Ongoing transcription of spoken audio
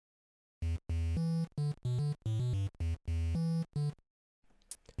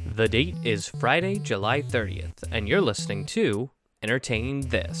The date is Friday, July 30th, and you're listening to Entertain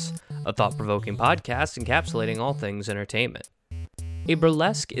This, a thought-provoking podcast encapsulating all things entertainment. A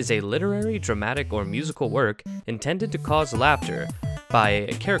burlesque is a literary, dramatic, or musical work intended to cause laughter by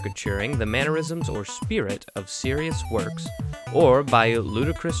caricaturing the mannerisms or spirit of serious works, or by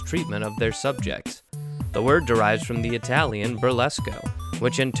ludicrous treatment of their subjects. The word derives from the Italian burlesco,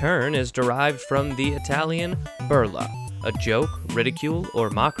 which in turn is derived from the Italian burla, a joke, ridicule,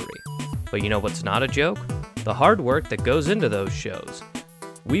 or mockery. But you know what's not a joke? The hard work that goes into those shows.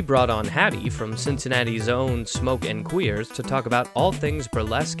 We brought on Hattie from Cincinnati's own Smoke and Queers to talk about all things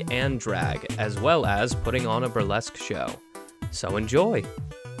burlesque and drag, as well as putting on a burlesque show. So enjoy!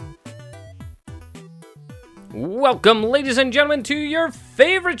 Welcome, ladies and gentlemen, to your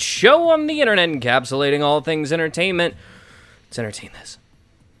favorite show on the internet, encapsulating all things entertainment. Let's entertain this.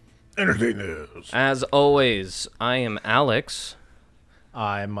 Entertain this. As always, I am Alex.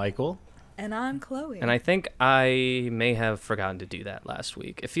 I'm Michael. And I'm Chloe. And I think I may have forgotten to do that last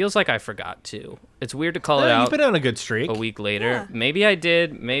week. It feels like I forgot to. It's weird to call it out. You've been on a good streak. A week later. Yeah. Maybe I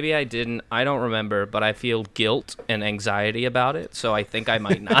did, maybe I didn't. I don't remember, but I feel guilt and anxiety about it, so I think I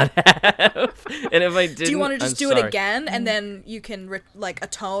might not have. And if I didn't, do you want to just I'm do sorry. it again, and then you can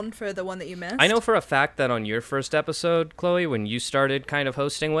atone for the one that you missed? I know for a fact that on your first episode, Chloe, when you started kind of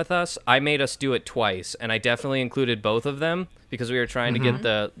hosting with us, I made us do it twice, and I definitely included both of them because we were trying to get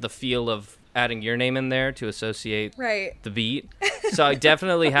the feel of adding your name in there to associate the beat. So I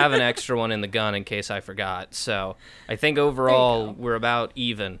definitely have an extra one in the gun in case I forgot. So I think overall we're about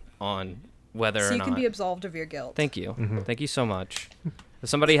even on whether or not. So you can be absolved of your guilt. Thank you. Thank you so much. If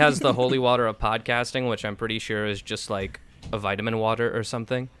somebody has the holy water of podcasting, which I'm pretty sure is just like a vitamin water or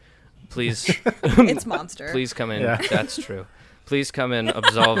something, please. It's Monster. Please come in. Yeah. That's true. Please come and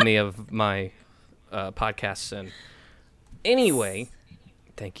absolve me of my podcast sin. Anyway,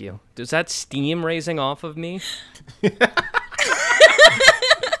 thank you. Is that steam raising off of me?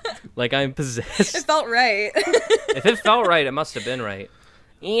 Like I'm possessed. It felt right. If it felt right, it must have been right.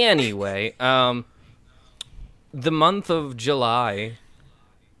 Anyway, the month of July,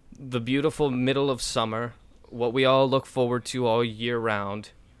 the beautiful middle of summer, what we all look forward to all year round,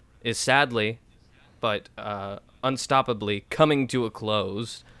 is sadly, but unstoppably coming to a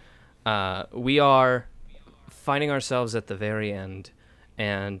close. We are finding ourselves at the very end.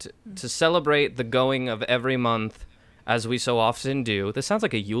 And to celebrate the going of every month, as we so often do, this sounds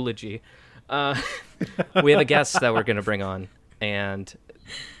like a eulogy. We have a guest that we're going to bring on and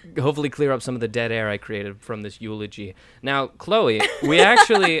hopefully clear up some of the dead air I created from this eulogy. Now, Chloe, we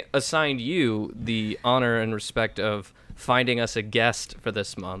actually assigned you the honor and respect of finding us a guest for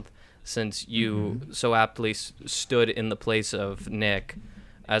this month, since you so aptly stood in the place of Nick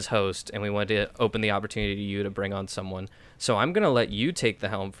as host, and we wanted to open the opportunity to you to bring on someone. So I'm going to let you take the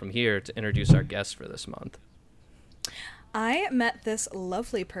helm from here to introduce our guest for this month. I met this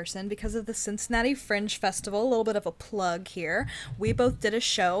lovely person because of the Cincinnati Fringe Festival. A little bit of a plug here. We both did a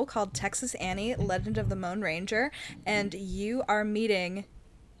show called Texas Annie, Legend of the Lone Ranger, and you are meeting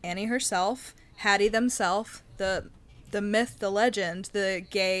Annie herself, Hattie themself, the myth, the legend, the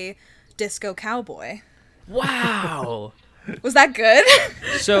gay disco cowboy. Wow! Was that good?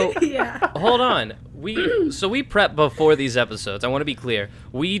 So, hold on. We prep before these episodes. I want to be clear.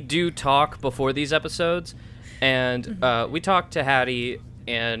 We do talk before these episodes, and we talked to Hattie,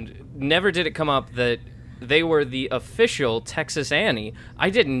 and never did it come up that they were the official Texas Annie.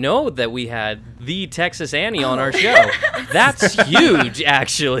 I didn't know that we had the Texas Annie on our show. That's huge,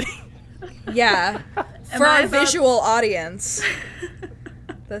 actually. Yeah. For our visual audience.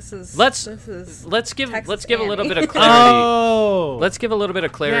 Let's give Texas a little Annie. bit of clarity. Oh! Let's give a little bit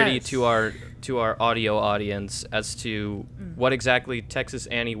of clarity Yes. to our audio audience as to what exactly Texas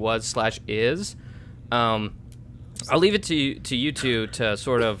Annie was / is. I'll leave it to you two to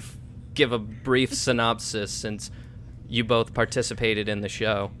sort of give a brief synopsis, since you both participated in the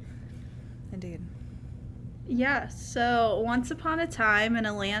show. Indeed. Yeah, so once upon a time in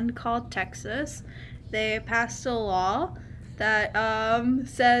a land called Texas, they passed a law that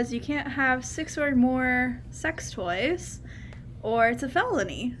says you can't have 6 or more sex toys or it's a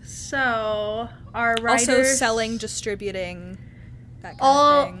felony. So our writers... Also selling, distributing, that kind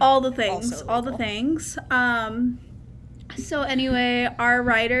of thing. All the things. Also All the legal. things. So anyway, our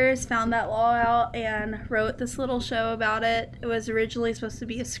writers found that law out and wrote this little show about it. It was originally supposed to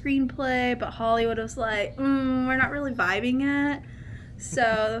be a screenplay, but Hollywood was like, we're not really vibing it.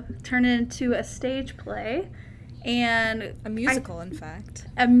 So turned it into a stage play. And A musical, in fact.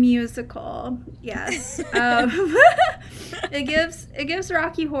 a musical, yes. It gives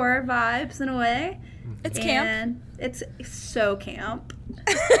Rocky Horror vibes in a way. It's camp. And it's so camp.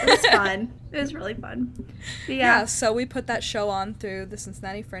 It was fun. It was really fun. But Yeah, so we put that show on through the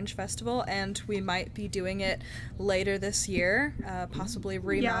Cincinnati Fringe Festival, and we might be doing it later this year, possibly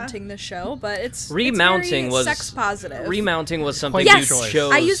remounting the show. But it's Remounting very was sex positive. Remounting was something Quite you the choice.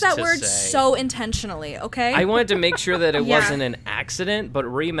 chose I use that to word say. so intentionally. Okay, I wanted to make sure that it Yeah. wasn't an accident, but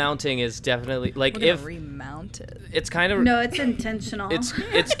remounting is definitely like we're gonna if remount it. it's kind of No, it's intentional.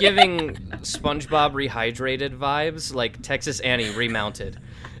 it's giving SpongeBob rehydrated vibes, like Texas Annie remounted,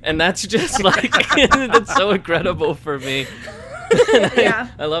 and that's just like that's so incredible for me. Yeah.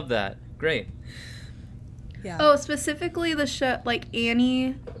 I love that. Great. Yeah. Oh, specifically the show, like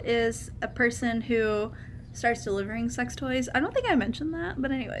Annie is a person who starts delivering sex toys. I don't think I mentioned that,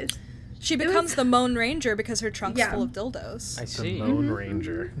 but anyways. She becomes the Moan Ranger because her trunk's Yeah. full of dildos. I The see. Lone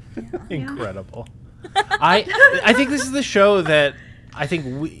Ranger. Incredible. I think this is the show that I think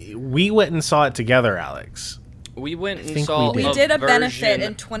we went and saw it together, Alex. We went and think saw. we We a did a benefit version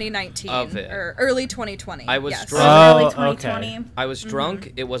in 2019 of it. or early 2020. I was yes. drunk. Early Oh, 2020. okay. I was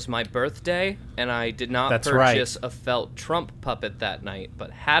drunk. It was my birthday, and I did not That's right. purchase a felt Trump puppet that night. But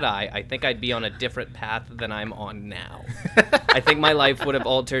had I think I'd be on a different path than I'm on now. I think my life would have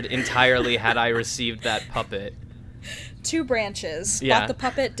altered entirely had I received that puppet. Two branches. Yeah. Bought the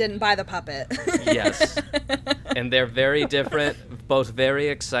puppet, didn't buy the puppet. Yes. And they're very different, both very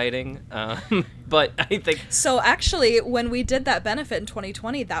exciting. But I think So actually, when we did that benefit in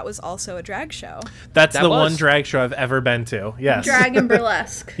 2020, that was also a drag show. That's That the was- one drag show I've ever been to. Yes. Dragon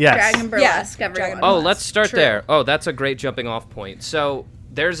Burlesque. Yes. Dragon Burlesque, Yeah, everyone. Dragon Oh, was. let's start True. there. Oh, that's a great jumping off point. So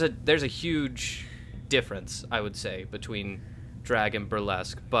there's a huge difference, I would say, between drag and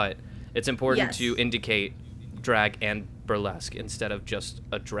burlesque, but it's important Yes. to indicate drag and burlesque instead of just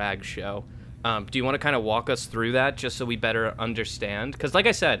a drag show. Do you want to kind of walk us through that just so we better understand? Because like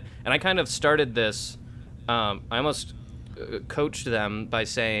I said, and I kind of started this, I almost coached them by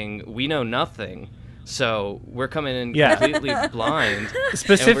saying, we know nothing. So we're coming in Yeah. completely blind.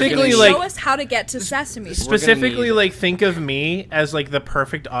 Specifically, And we're gonna like- Show us how to get to Sesame Street. Specifically, need- like think of me as like the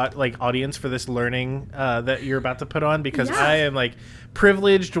perfect audience for this learning that you're about to put on, because Yeah. I am like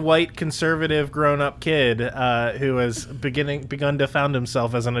privileged white conservative grown up kid who has begun to found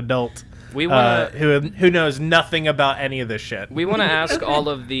himself as an adult. We want to who knows nothing about any of this shit. We want to ask all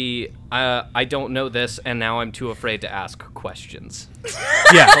of the I don't know this and now I'm too afraid to ask questions.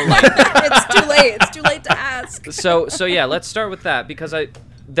 Yeah. It's too late. It's too late to ask. So yeah, let's start with that because I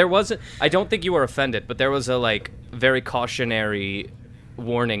don't think you were offended, but there was a like very cautionary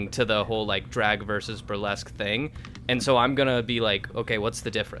warning to the whole like drag versus burlesque thing. And so I'm going to be like, okay, what's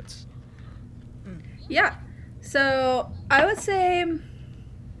the difference? Yeah. So I would say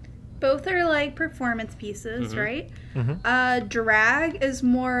both are like performance pieces, right? Drag is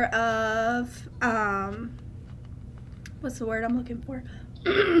more of what's the word I'm looking for?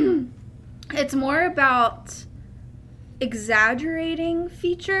 It's more about exaggerating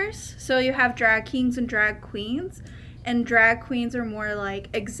features. So you have drag kings and drag queens, and drag queens are more like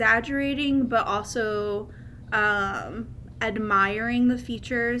exaggerating but also admiring the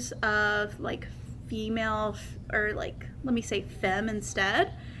features of like female or like, let me say femme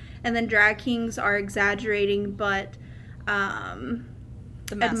instead. And then drag kings are exaggerating but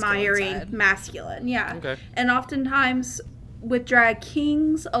The masculine admiring side. masculine. Yeah. Okay. And oftentimes with drag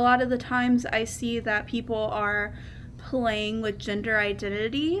kings, a lot of the times I see that people are playing with gender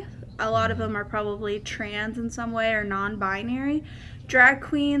identity. A lot of them are probably trans in some way or non-binary. Drag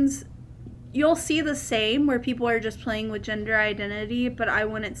queens, you'll see the same where people are just playing with gender identity, but I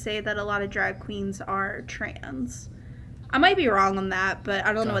wouldn't say that a lot of drag queens are trans. I might be wrong on that, but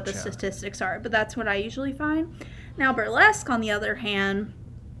I don't know what the Gotcha. statistics are, but that's what I usually find. Now, burlesque, on the other hand,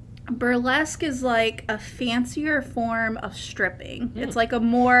 burlesque is like a fancier form of stripping. It's like a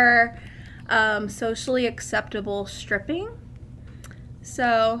more socially acceptable stripping.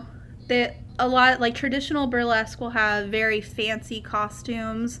 So, a lot, like traditional burlesque will have very fancy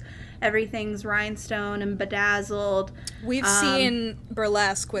costumes. Everything's rhinestone and bedazzled. We've seen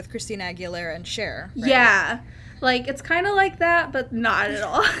burlesque with Christina Aguilera and Cher. Right? Yeah. Like, it's kind of like that, but not at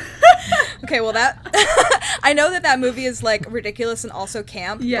all. Okay, well that I know that movie is like ridiculous and also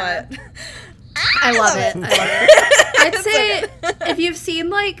camp, Yeah. but I love it. I love it. I'd say if you've seen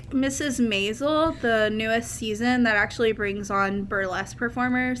like Mrs. Maisel, the newest season that actually brings on burlesque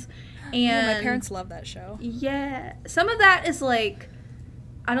performers, and my parents love that show. yeah, some of that is like,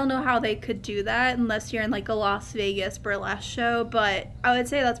 I don't know how they could do that unless you're in like a Las Vegas burlesque show, but I would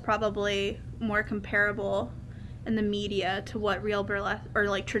say that's probably more comparable in the media to what real burlesque or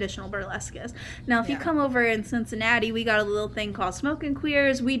like traditional burlesque is. Now, if you Yeah. come over in Cincinnati, we got a little thing called Smoking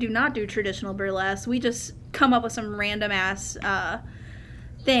Queers. We do not do traditional burlesque. We just come up with some random ass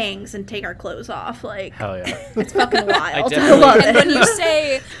things and take our clothes off. Like, Hell yeah. it's fucking wild. I definitely- love And when it. you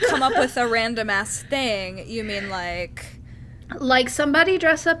say come up with a random ass thing, you mean like Like somebody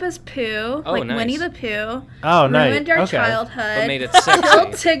dressed up as Pooh, Oh, like nice. Winnie the Pooh. Oh, nice. Ruined our Okay. childhood. But made it Killed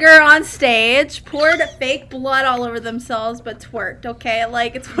sexy. Tigger on stage, poured fake blood all over themselves, but twerked. Okay,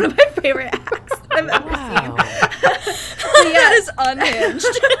 like it's one of my favorite acts I've ever Wow. seen. that is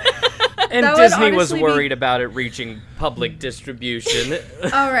unhinged. And That would Disney was honestly be- worried about it reaching public distribution.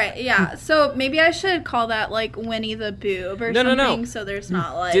 All right, yeah. So maybe I should call that like Winnie the Boob or No, no, something. no. So there's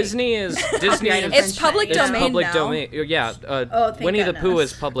not like Disney is It's public it's domain public now. domain. Yeah, Oh, thank Winnie the Pooh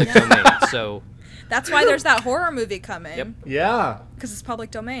goodness. is public domain. So That's why there's that horror movie coming. Yep. Yeah. Because it's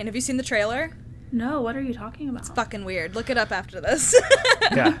public domain. Have you seen the trailer? No, what are you talking about? Fucking weird. Look it up after this.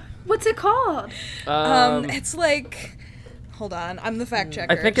 Yeah. What's it called? It's like, hold on, I'm the fact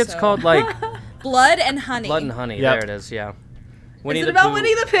checker. I think it's so- called like Blood and Honey. Blood and Honey. Yep. There it is. Yeah. Winnie Is it the about Pooh.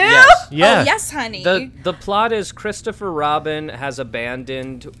 Winnie the Pooh? Yes. Yeah. Oh yes, honey. The plot is Christopher Robin has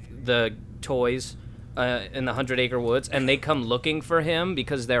abandoned the toys in the 100 Acre Woods, and they come looking for him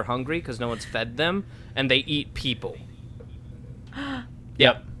because they're hungry because no one's fed them, and they eat people.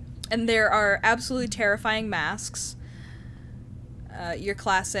 Yep. And there are absolutely terrifying masks. Your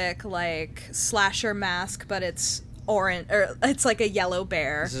classic like slasher mask, but it's orange or it's like a yellow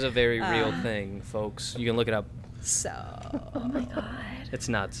bear. This is a very real thing, folks. You can look it up. So Oh my god. It's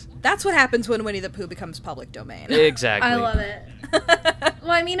nuts. that's what happens when Winnie the Pooh becomes public domain. Exactly. I love it.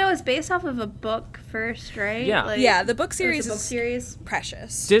 Well, I mean, it was based off of a book first, right? Yeah. Like, Yeah, the book it was series a book is series.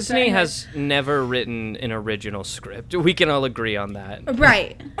 precious. Disney Sorry. has never written an original script. We can all agree on that.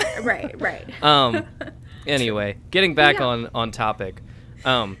 Right. Right. Anyway, getting back Yeah. on topic.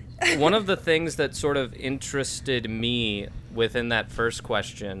 One of the things that sort of interested me within that first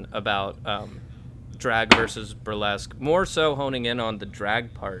question about drag versus burlesque, more so honing in on the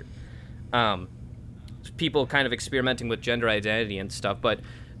drag part, people kind of experimenting with gender identity and stuff, but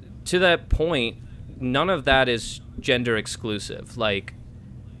to that point, none of that is gender exclusive. Like,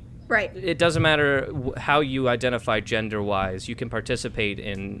 Right. it doesn't matter how you identify gender-wise. You can participate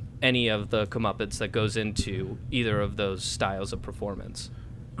in any of the comeuppance that goes into either of those styles of performance.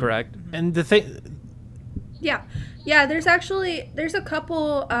 Correct? And the thing, Yeah. There's a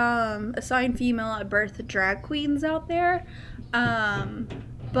couple assigned female at birth drag queens out there,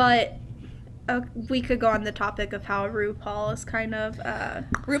 but we could go on the topic of how RuPaul is kind of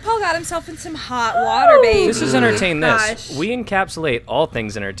RuPaul got himself in some hot water, baby. This is Entertain This. Gosh. We encapsulate all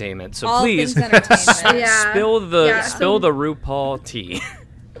things entertainment, so All please things entertainment. Yeah. spill the Yeah, spill so- the RuPaul tea.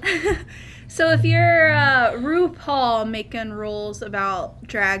 So if you're RuPaul making rules about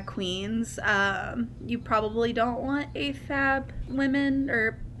drag queens, you probably don't want AFAB women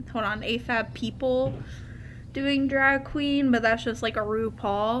AFAB people doing drag queen, but that's just like a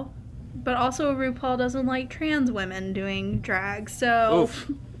RuPaul. But also RuPaul doesn't like trans women doing drag, so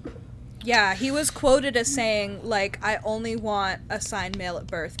Oof. Yeah, he was quoted as saying, like, I only want assigned male at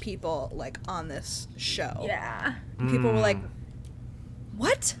birth people, like, on this show. yeah. People were like,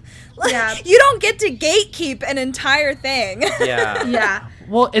 what? Yeah. You don't get to gatekeep an entire thing. Yeah. Yeah.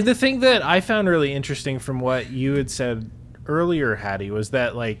 well, and the thing that I found really interesting from what you had said earlier, Hattie, was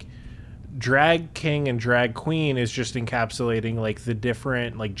that like drag king and drag queen is just encapsulating like the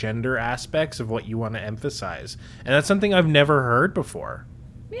different like gender aspects of what you want to emphasize, and that's something I've never heard before.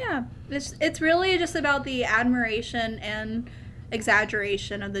 Yeah. It's really just about the admiration and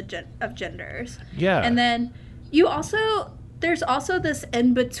exaggeration of of genders. Yeah. And then there's also this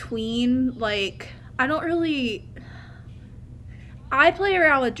in between, like, I play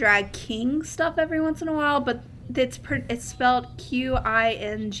around with drag king stuff every once in a while, but it's spelled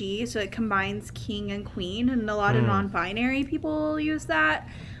Qing, so it combines king and queen, and a lot of non-binary people use that.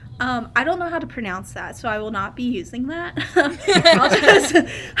 I don't know how to pronounce that, so I will not be using that.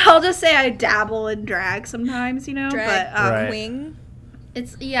 I'll just say I dabble in drag sometimes, Drag but Right. wing.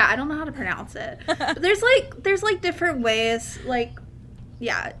 I don't know how to pronounce it. But there's different ways,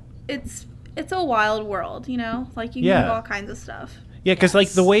 it's a wild world, like you can Yeah. do all kinds of stuff. Yeah, because like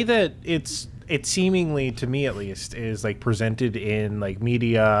the Yes. way that it seemingly, to me at least, is like presented in like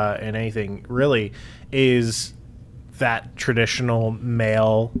media and anything really is that traditional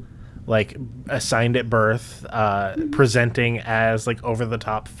male, like assigned at birth, presenting as like over the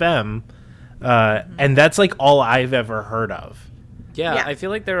top femme, and that's like all I've ever heard of. Yeah, Yeah. I feel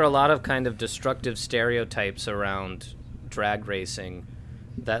like there are a lot of kind of destructive stereotypes around drag racing.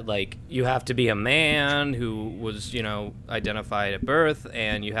 that like you have to be a man who was, you know, identified at birth,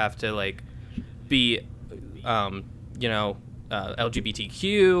 and you have to like be you know,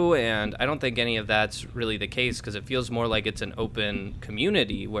 LGBTQ, and I don't think any of that's really the case, because it feels more like it's an open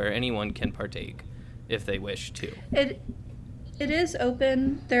community where anyone can partake if they wish to. It is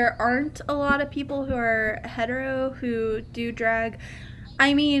open. There aren't a lot of people who are hetero who do drag.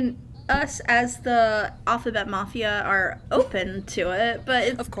 I mean, us as the Alphabet Mafia are open to it,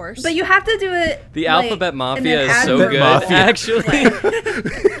 but Of course. But you have to do it. The like, Alphabet in Mafia an is so Alphabet good, Mafia. actually.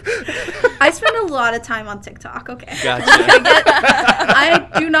 I spend a lot of time on TikTok. Okay. Gotcha. I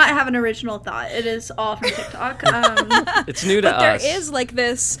do not have an original thought. It is all from TikTok. It's new to But there us. is like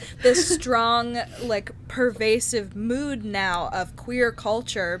this strong, like pervasive mood now of queer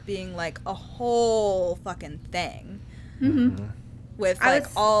culture being like a whole fucking thing. With I like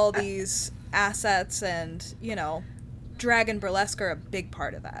was- all these assets, and you know, drag and burlesque are a big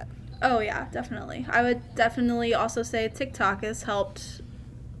part of that. Oh yeah, definitely. I would definitely also say TikTok has helped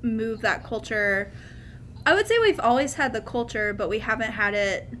move that culture. I would say we've always had the culture, but we haven't had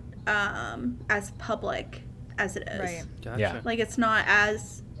it as public as it is. Right. Gotcha. Yeah. Like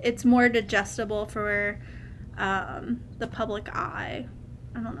it's more digestible for the public eye.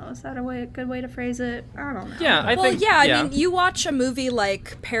 I don't know. Is that a good way to phrase it? I don't know. Yeah, I Well, think. yeah, I mean, you watch a movie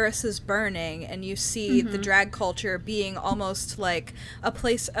like Paris is Burning, and you see Mm-hmm. the drag culture being almost like a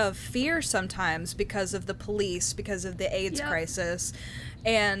place of fear sometimes because of the police, because of the AIDS Yep. crisis.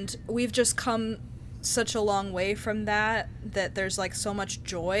 And we've just come such a long way from that there's like so much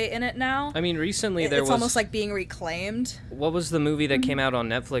joy in it now. I mean, recently there It's was almost like being reclaimed. what was the movie that came out on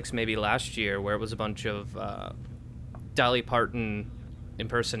Netflix maybe last year, where it was a bunch of Dolly Parton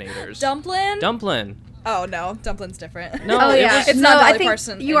impersonators. Dumplin'. Oh no, Dumplin's different. No, Oh it yeah. was- It's no, not I Dolly think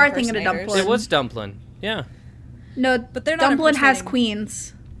Parton you are thinking of impersonators. Dumplin'. It was Dumplin'. Yeah. No, But they're not Dumplin' has impersonating-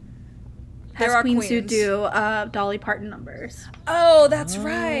 queens. There Has are queens who queens. do Dolly Parton numbers. Oh, that's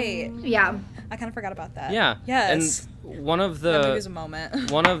right. Yeah. I kind of forgot about that. Yeah. Yes. And one of that the movie's a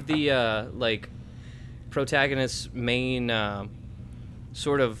moment. one of the like protagonist's main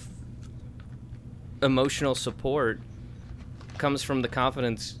sort of emotional support comes from the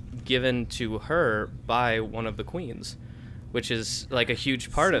confidence given to her by one of the queens, which is like a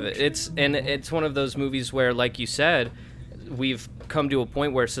huge part of it. It's one of those movies where, like you said, we've come to a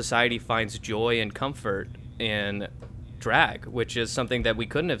point where society finds joy and comfort in drag, which is something that we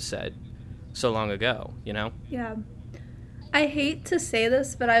couldn't have said so long ago, you know? Yeah. I hate to say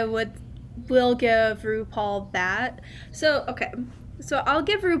this, but I will give RuPaul that. So, okay. So I'll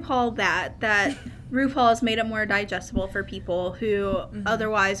give RuPaul that RuPaul has made it more digestible for people who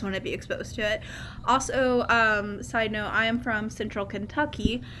otherwise wouldn't be exposed to it. Also, side note, I am from Central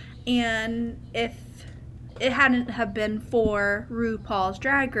Kentucky, and if it hadn't have been for RuPaul's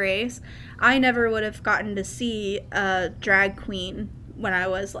Drag Race, I never would have gotten to see a drag queen when I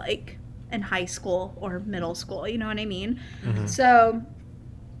was like in high school or middle school, you know what I mean? So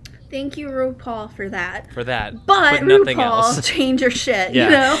thank you, RuPaul, for that. But nothing RuPaul, else. change your shit, Yeah.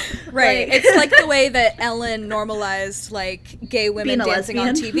 you know? Right. Like- It's like the way that Ellen normalized like gay women Being a dancing on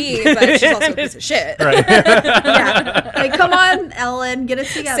lesbian. TV, but she's also a piece of shit. yeah. Like, come on, Ellen, get it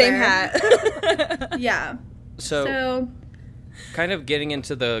together. Same hat. Yeah. So kind of getting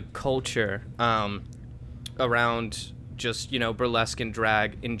into the culture around just, you know, burlesque and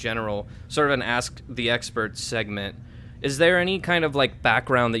drag in general, sort of an Ask the Experts segment. Is there any kind of like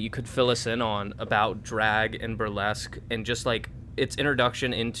background that you could fill us in on about drag and burlesque, and just like its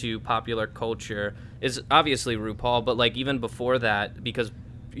introduction into popular culture? Is obviously RuPaul, but like even before that, because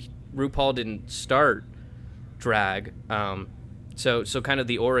RuPaul didn't start drag, so kind of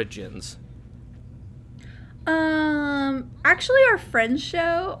the origins. Actually, our Fringe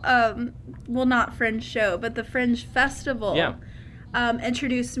show, well, not Fringe show, but the Fringe Festival, Yeah.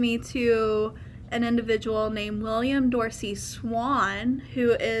 Introduced me to an individual named William Dorsey Swan,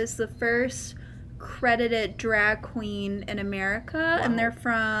 who is the first credited drag queen in America, and they're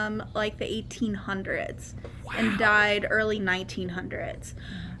from like the 1800s and died early 1900s.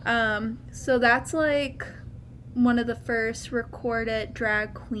 So that's like one of the first recorded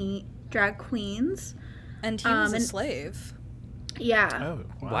drag queens. And he was a And- slave. Yeah.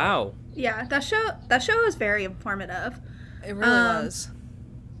 Oh, Wow. Yeah, that show was very informative. It really was.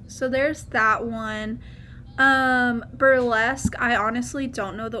 So there's that one. Burlesque, I honestly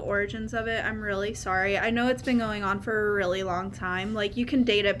don't know the origins of it. I'm really sorry. I know it's been going on for a really long time. Like, you can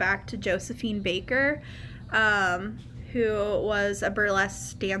date it back to Josephine Baker, who was a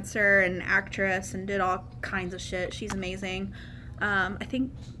burlesque dancer and actress and did all kinds of shit. She's amazing. I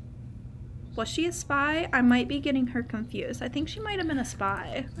think Was she a spy? I might be getting her confused. I think she might have been a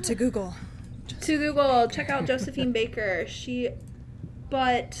spy. To Google. To Google, check out Josephine Baker.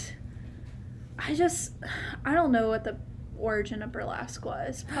 But I don't know what the origin of burlesque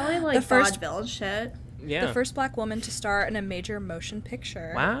was. Probably like The first- vaudeville and shit. Yeah. The first black woman to star in a major motion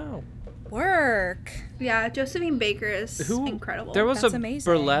picture. Wow. Work. Yeah, Josephine Baker is incredible. There was That's a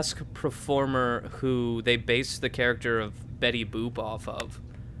amazing. burlesque performer who they based the character of Betty Boop off of.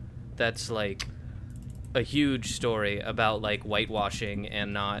 That's like a huge story about like whitewashing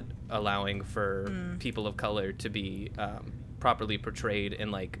and not allowing for people of color to be properly portrayed in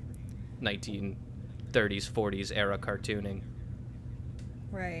like 1930s, 40s era cartooning.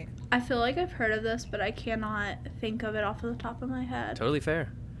 Right. I feel like I've heard of this, but I cannot think of it off of the top of my head. Totally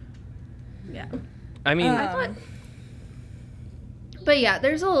fair. Yeah. I mean, But yeah,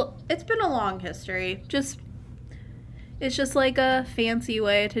 it's been a long history. It's just like a fancy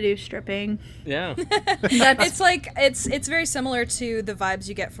way to do stripping. yeah. It's like it's very similar to the vibes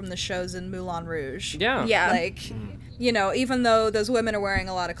you get from the shows in Moulin Rouge. Yeah. Yeah. Like, you know, even though those women are wearing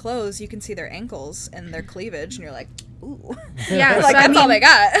a lot of clothes, you can see their ankles and their cleavage, and you're like, ooh. Yeah, Like, so that's all they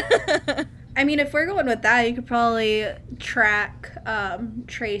got. I mean, if we're going with that, you could probably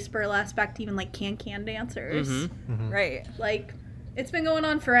trace burlesque back to even like can dancers. Right. Like, it's been going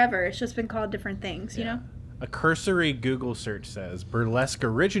on forever. It's just been called different things, you know? A cursory Google search says burlesque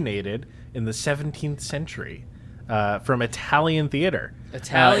originated in the 17th century from Italian theater.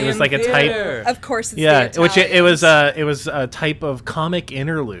 Italian it was like a theater. type. Of course, it's Yeah, the which it was. Italians. It was a type of comic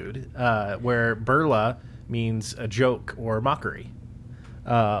interlude where burla means a joke or mockery.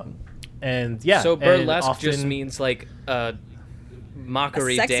 And yeah, So and burlesque just often- means like a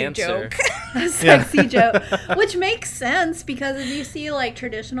mockery sexy dancer. joke. A sexy joke. Which makes sense because if you see like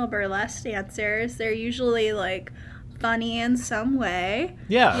traditional burlesque dancers, they're usually like funny in some way.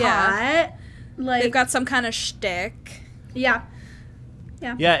 Yeah, Yeah. Hot. Like, They've got some kind of shtick. yeah.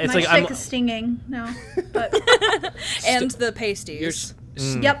 Yeah. Yeah, it's My like, shtick I'm- is stinging now. But And the You're pasties.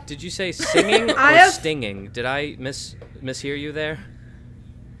 Yep. Did you say singing or I have- stinging? Did I mishear you there?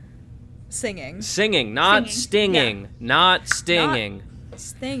 Singing. Singing, not Singing, stinging. Not stinging.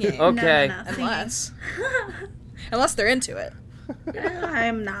 Stinging. Okay. No, Unless. Unless they're into it.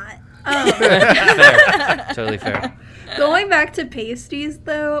 I'm not. Fair. Totally fair. Going back to pasties,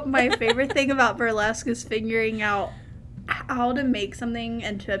 though, my favorite thing about burlesque is figuring out how to make something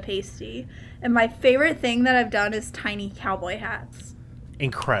into a pasty. And my favorite thing that I've done is tiny cowboy hats.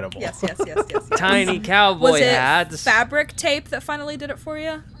 incredible. Yes. Tiny cowboy Was it hats. fabric tape that finally did it for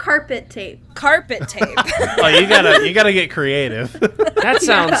you? Carpet tape. Carpet tape. Oh, you gotta get creative. That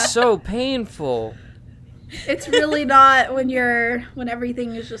sounds so painful. It's really not when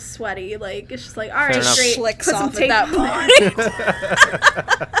everything is just sweaty. Like, it's just like, all right, enough. great. Slicks put some off at tape that on.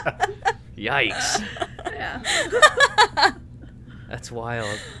 point. Yikes. Yeah. That's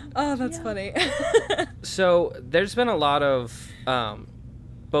wild. Oh, that's funny. So there's been a lot of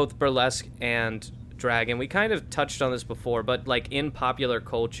both burlesque and drag, and we kind of touched on this before, but like in popular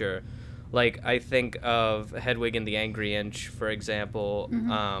culture, like I think of Hedwig and the Angry Inch, for example,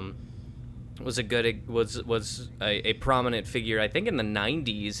 was a prominent figure. I think in the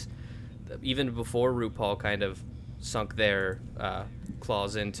 90s, even before RuPaul kind of sunk their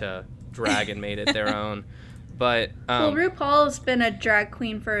claws into drag and made it their own. But Well, RuPaul has been a drag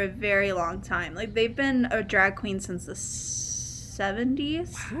queen for a very long time. Like, they've been a drag queen since the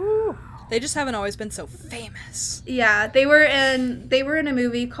 70s. They just haven't always been so famous. Yeah, they were in a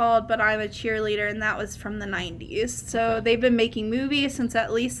movie called But I'm a Cheerleader, and that was from the 90s. So they've been making movies since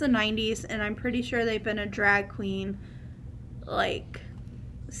at least the 90s, and I'm pretty sure they've been a drag queen like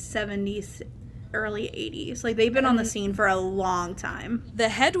 70s, early 80s. Like, they've been on the scene for a long time. The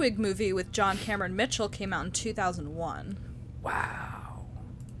Hedwig movie with John Cameron Mitchell came out in 2001. wow.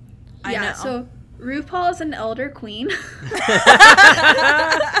 I Yeah, know. so RuPaul is an elder queen.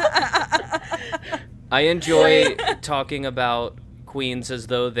 I enjoy talking about queens as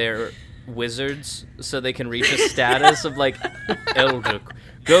though they're wizards, so they can reach a status of like elder.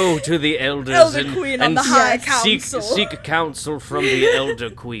 Go to the elders Elder and, queen and on the high seek, council. seek counsel from the elder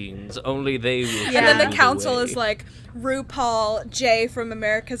queens. Only they will. And Yeah. then show the you council way. is like RuPaul, Jay from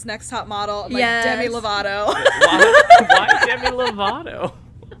America's Next Top Model, and like Yes. Demi Lovato. Why Demi Lovato?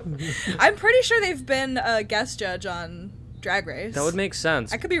 I'm pretty sure they've been a guest judge on Drag Race. That would make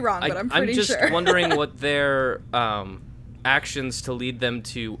sense. I could be wrong, but I'm pretty just sure. wondering what their actions to lead them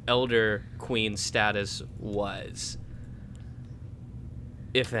to elder queen status was,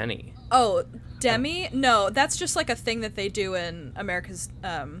 if any. Oh, Demi? No, that's just like a thing that they do in America's,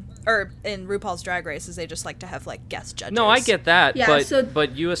 or in RuPaul's Drag Race, is they just like to have like guest judges. No, I get that. Yeah, but, so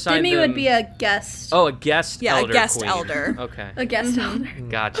but you assigned Demi them... would be a guest. Oh, a guest Yeah, a elder guest queen. elder. Okay. A guest elder.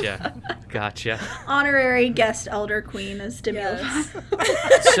 Gotcha. Honorary guest elder queen is Demi Yes.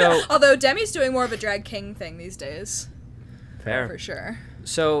 Lovato. So, Although Demi's doing more of a drag king thing these days, fair. for sure.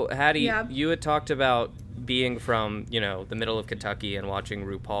 So, Hattie, Yeah. you had talked about being from, the middle of Kentucky and watching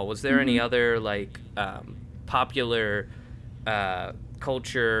RuPaul. Was there any other, popular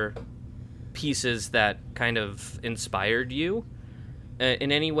culture pieces that kind of inspired you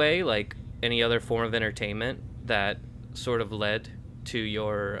in any way? Like, any other form of entertainment that sort of led to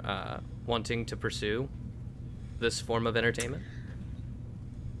your wanting to pursue this form of entertainment?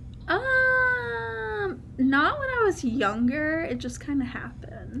 Not when I was younger. It just kind of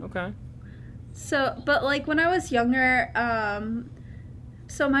happened. Okay. So, but like when I was younger,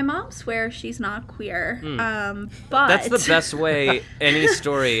 so my mom swears she's not queer. But That's the best way any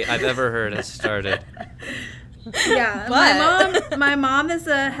story I've ever heard has started. Yeah, But- my mom is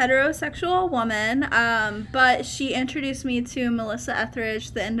a heterosexual woman, but she introduced me to Melissa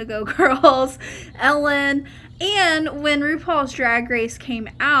Etheridge, the Indigo Girls, Ellen, and when RuPaul's Drag Race came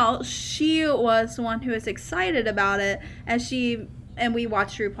out, she was the one who was excited about it, and we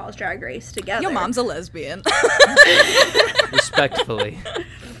watched RuPaul's Drag Race together. Your mom's a lesbian. Respectfully.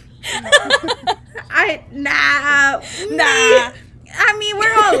 Nah. I mean,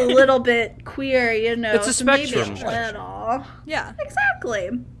 we're all a little bit queer, It's a so maybe spectrum. a little. Yeah.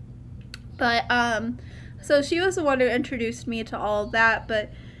 Exactly. But so she was the one who introduced me to all of that,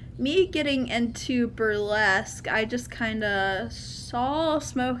 but me getting into burlesque, I just kind of saw a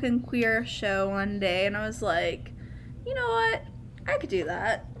Smoke and Queer show one day, and I was like, you know what? I could do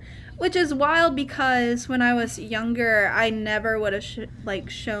that. Which is wild because when I was younger, I never would have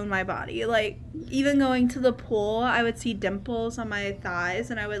shown my body. Like, even going to the pool, I would see dimples on my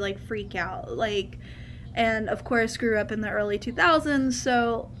thighs and I would freak out. Like, and of course grew up in the early 2000s,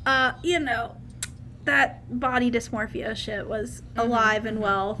 so that body dysmorphia shit was alive and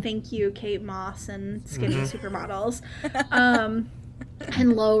well. Thank you, Kate Moss and Skinny Supermodels.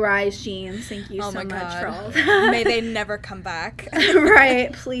 And low-rise jeans. Thank you so much for all of that. May they never come back.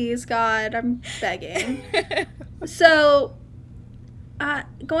 Right, please, God, I'm begging. So,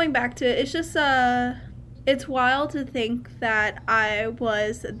 going back to it, it's just, it's wild to think that I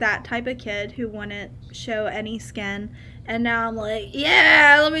was that type of kid who wouldn't show any skin, and now I'm like,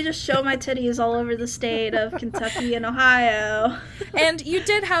 yeah, let me just show my titties all over the state of Kentucky and Ohio. And you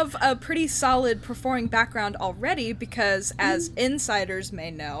did have a pretty solid performing background already because, as insiders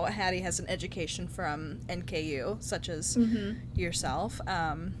may know, Hattie has an education from NKU, such as yourself.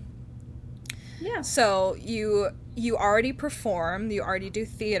 Yeah. So you already perform, you already do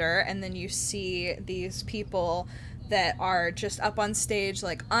theater, and then you see these people that are just up on stage,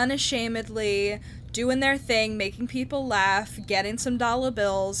 unashamedly doing their thing, making people laugh, getting some dollar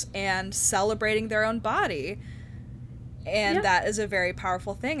bills, and celebrating their own body. And that is a very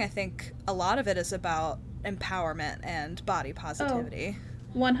powerful thing. I think a lot of it is about empowerment and body positivity.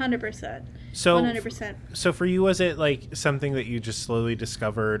 100%. So 100%. So for you, was it something that you just slowly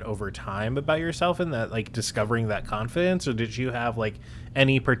discovered over time about yourself, and that discovering that confidence, or did you have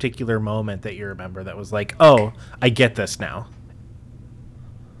any particular moment that you remember that was oh, I get this now?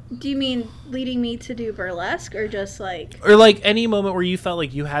 Do you mean leading me to do burlesque, or just Or any moment where you felt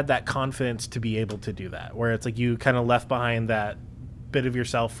you had that confidence to be able to do that, where it's you kind of left behind that bit of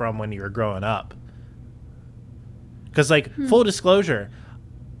yourself from when you were growing up? Because full disclosure,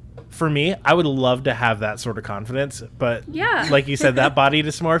 for me, I would love to have that sort of confidence, but Yeah. like you said, that body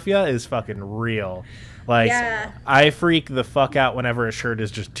dysmorphia is fucking real. Yeah. I freak the fuck out whenever a shirt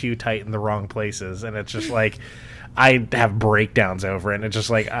is just too tight in the wrong places, and it's just I have breakdowns over it, and it's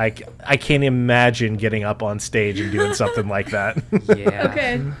just I can't imagine getting up on stage and doing something like that. Yeah.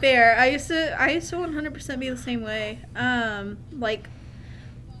 Okay, fair. I used to 100% be the same way.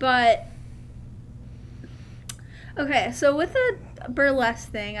 But okay, so with the burlesque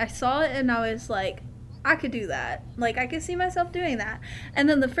thing, I saw it and I was like, I could do that. I could see myself doing that. And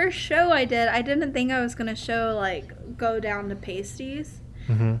then the first show I did, I didn't think I was gonna show go down to pasties.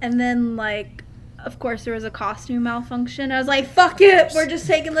 And then of course there was a costume malfunction. I was like, fuck it, we're just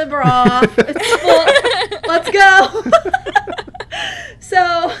taking the bra off. It's full. Let's go.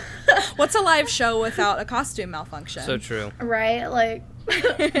 So What's a live show without a costume malfunction? So true. right,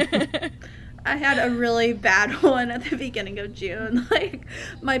 I had a really bad one at the beginning of June.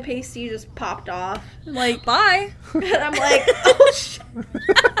 My pasty just popped off. Bye. And I'm like, oh shit.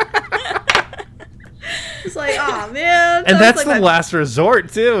 It's oh man. And that's the last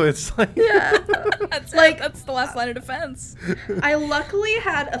resort too. It's like Yeah. That's the last line of defense. I luckily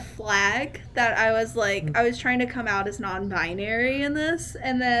had a flag that I was trying to come out as non-binary in this,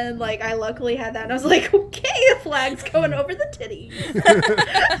 and then like I luckily had that, and I was like, okay, the flag's going over the titty.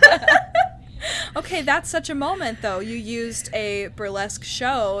 Okay, that's such a moment though. You used a burlesque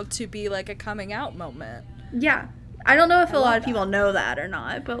show to be like a coming out moment. Yeah. I don't know if a lot of people know that or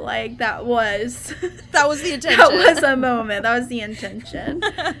not, but like that was That was the intention. that was a moment. That was the intention.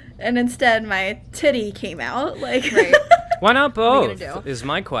 And instead my titty came out. Like Right. Why not What are you both? gonna do? Is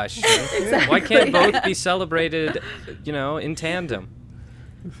my question. Exactly. Why can't both be celebrated, in tandem?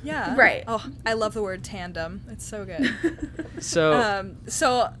 Yeah. Right. Oh, I love the word tandem. It's so good. So,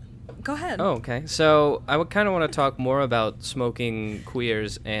 Go ahead. oh, okay. So I would kind of want to talk more about smoking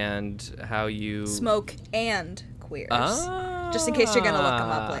queers and how you Smoke and queers. Ah, Just in case you're gonna look 'em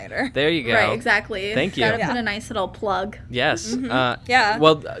up later. There you go. Right, exactly. Thank you. Gotta Yeah. put a nice little plug. Yes. Yeah.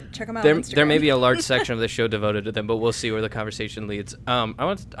 Well, Check 'em out there on there may Instagram. be a large section of the show devoted to them, but we'll see where the conversation leads. I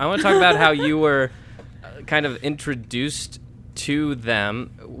want to talk about how you were kind of introduced to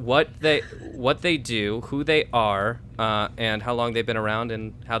them, what they do, who they are, and how long they've been around,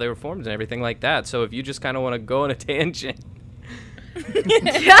 and how they were formed, and everything like that. So if you just kind of want to go on a tangent,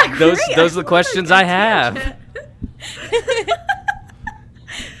 Yeah, those great. are the questions I have.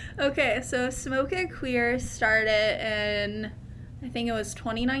 Okay, so Smoke and Queer started in, I think it was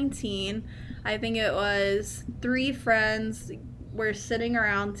 2019. I think it was 3 friends were sitting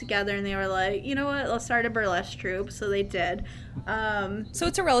around together and they were like, you know what, let's start a burlesque troupe. So they did. So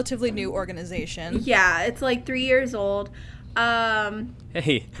it's a relatively new organization. Yeah, it's like 3 years old.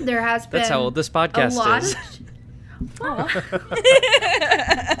 Hey, There has been that's how old this a podcast lot is.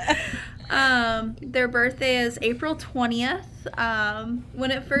 Their birthday is April 20th.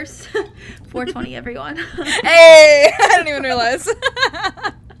 When it first 420 everyone. Hey! I didn't even realize.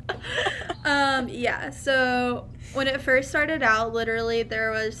 Yeah, so when it first started out, literally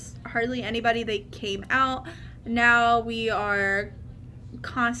there was hardly anybody that came out. Now we are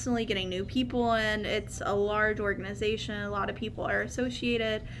constantly getting new people in. It's a large organization. A lot of people are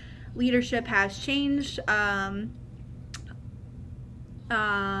associated. Leadership has changed.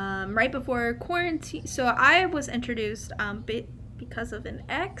 Right before quarantine, so I was introduced because of an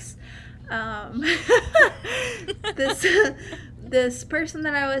ex. This person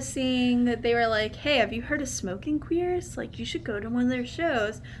that I was seeing, they were like, hey, have you heard of Smoking Queers? Like, you should go to one of their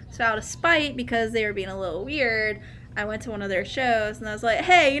shows. So out of spite, because they were being a little weird, I went to one of their shows and I was like,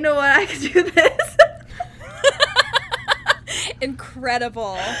 hey, you know what, I could do this.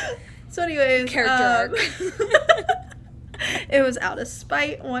 Incredible. So anyways, Character arc. it was out of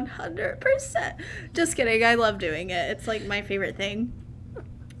spite 100%. Just kidding, I love doing it. It's like my favorite thing.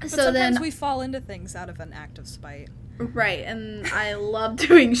 But So sometimes then we fall into things out of an act of spite. right, and I love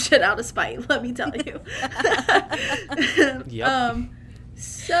doing shit out of spite, let me tell you. Yep.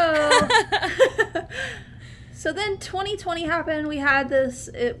 So then 2020 happened. We had this,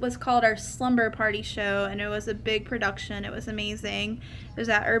 it was called our Slumber Party show, and it was a big production. It was amazing. It was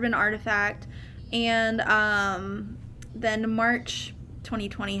at Urban Artifact. And then March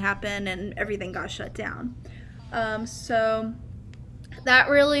 2020 happened and everything got shut down. So that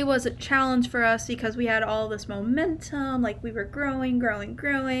really was a challenge for us because we had all this momentum. Like, we were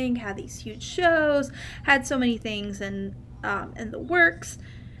growing, had these huge shows, had so many things in the works.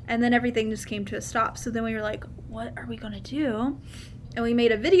 And then everything just came to a stop. So then we were like, what are we going to do? And we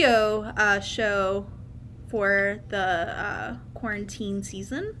made a video show for the quarantine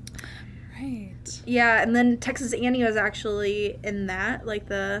season. Right. Yeah, and then Texas Annie was actually in that. Like,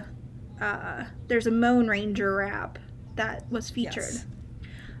 there's a Moan Ranger rap that was featured. Yes.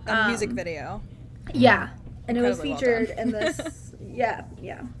 A music video. Yeah, and it was Incredibly well featured in this. Yeah.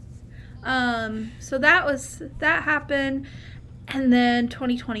 So that happened. And then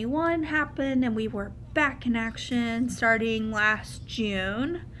 2021 happened, and we were back in action starting last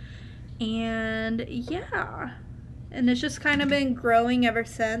June. And yeah, and it's just kind of been growing ever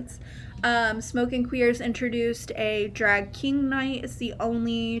since. Smoking Queers introduced a Drag King Night. It's the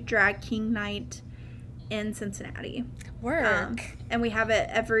only Drag King Night in Cincinnati. Work. And we have it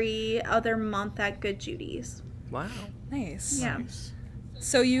every other month at Good Judy's. Wow. Nice. Yeah.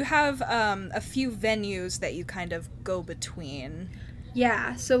 So you have a few venues that you kind of go between.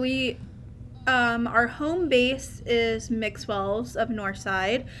 Yeah, so we, our home base is Mixwell's of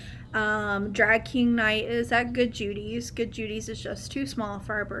Northside. Drag King Night is at Good Judy's. Good Judy's is just too small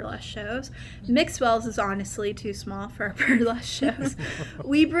for our burlesque shows. Mixwell's is honestly too small for our burlesque shows.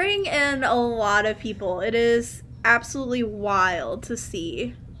 We bring in a lot of people. It is absolutely wild to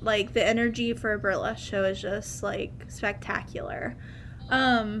see Like, the energy for a burlesque show is just, like, spectacular.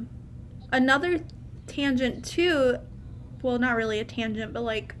 Another tangent, too, well, not really a tangent, but,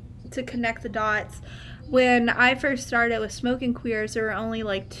 like, to connect the dots, when I first started with Smoking Queers, there were only,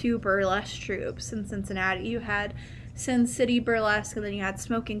 like, 2 burlesque troops in Cincinnati. You had Sin City Burlesque, and then you had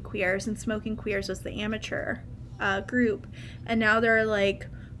Smoking Queers, and Smoking Queers was the amateur group. And now there are, like,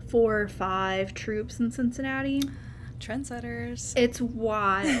 4 or 5 troops in Cincinnati. Trendsetters. It's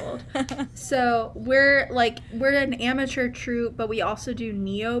wild. So we're an amateur troupe, but we also do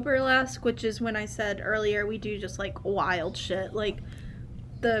neo burlesque, which is when I said earlier we do just like wild shit, like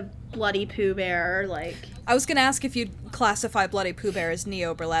the Bloody Pooh Bear. Like, I was gonna ask if you'd classify Bloody Pooh Bear as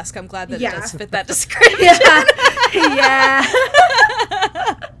neo burlesque. I'm glad that Yeah. it does fit that description.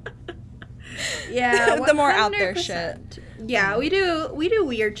 Yeah. The more out there 100%. Yeah, we do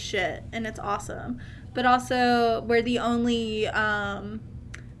weird shit, and it's awesome. But also, we're the only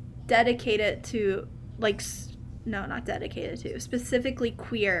dedicated to, like, no, not dedicated to, specifically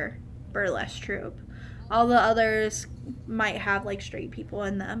queer burlesque troupe. All the others might have, like, straight people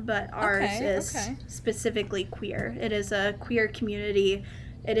in them, but ours is specifically queer. It is a queer community.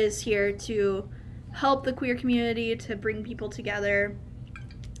 It is here to help the queer community, to bring people together.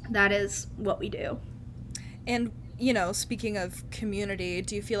 That is what we do. And, you know, speaking of community,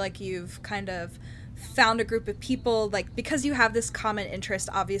 do you feel like you've kind of found a group of people, like, because you have this common interest,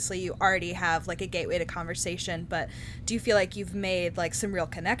 obviously you already have, like, a gateway to conversation, but do you feel like you've made, like, some real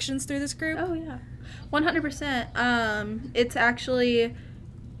connections through this group? Oh, yeah. 100%. It's actually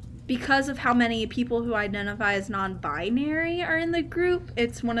because of how many people who identify as non-binary are in the group.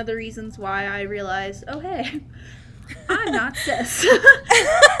 It's one of the reasons why I realized, oh, hey, I'm not cis.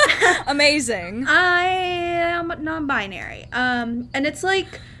 Amazing. I am non-binary. And it's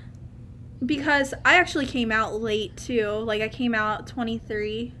like, because I actually came out late too. Like, I came out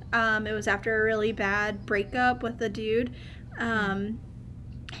 23. It was after a really bad breakup with a dude.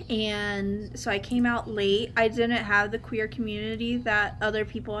 And so I came out late. I didn't have the queer community that other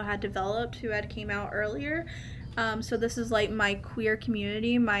people had developed who had came out earlier. So this is like my queer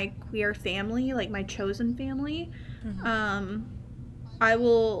community, my queer family, like my chosen family.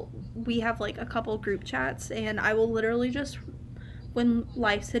 We have like a couple group chats, and I will literally just, when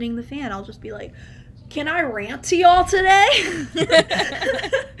life's hitting the fan, I'll just be like, can I rant to y'all today?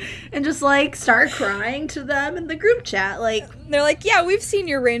 And just like start crying to them in the group chat. Like, they're like, yeah, we've seen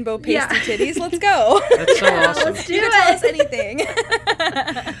your rainbow pasty titties. Let's go. That's so awesome. let's do You can it. tell us anything.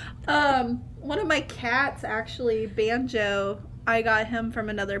 One of my cats, actually, Banjo, I got him from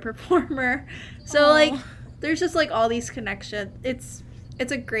another performer. So like, there's just like all these connections. It's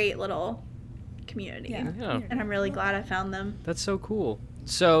a great little community. Yeah. Yeah. And I'm really glad I found them. That's so cool.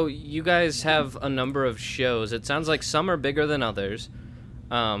 So you guys have a number of shows. It sounds like some are bigger than others.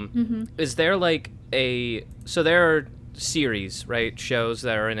 Is there like so there are series, right? Shows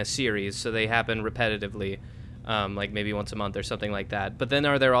that are in a series, so they happen repetitively, like maybe once a month or something like that. But then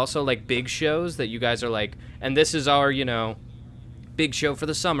are there also like big shows that you guys are like, and this is our, big show for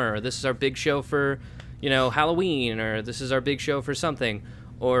the summer, or this is our big show for, Halloween, or this is our big show for something?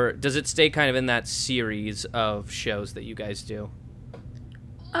 Or does it stay kind of in that series of shows that you guys do?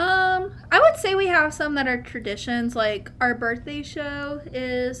 I would say we have some that are traditions, like our birthday show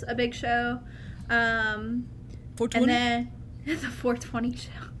is a big show. And then the 420 show.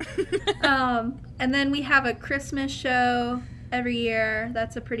 And then we have a Christmas show every year.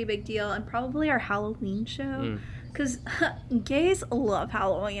 That's a pretty big deal. And probably our Halloween show. Because gays love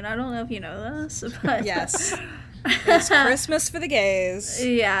Halloween. I don't know if you know this, but Yes. It's Christmas for the gays.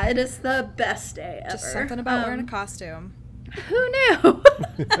 Yeah, it is the best day ever. Just something about wearing a costume. Who knew?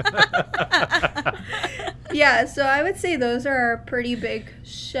 Yeah, so I would say those are our pretty big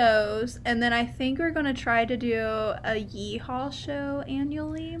shows. And then I think we're going to try to do a Yeehaw show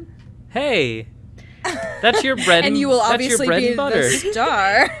annually. Hey, that's your bread And you will that's obviously your bread be and butter. the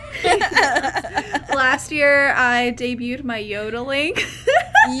star. Last year, I debuted my yodeling.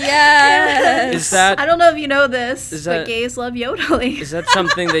 Yes. Is that I don't know if you know this, Is but that- gays love yodeling. is that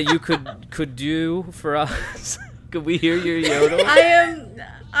something that you could do for us? Could we hear your yodel?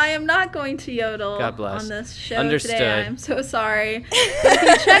 I am not going to yodel God bless. on this show Understood. today. I'm so sorry. But if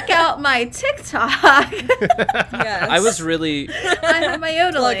you check out my TikTok, Yes. I was really I have my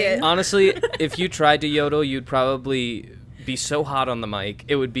yodeling. Plug it. honestly, if you tried to yodel, you'd probably be so hot on the mic,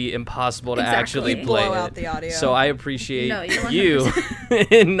 it would be impossible to Exactly. actually You'd play blow it. out the audio. So I appreciate No, you you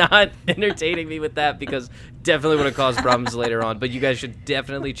in not entertaining me with that, because definitely would have caused problems later on. But you guys should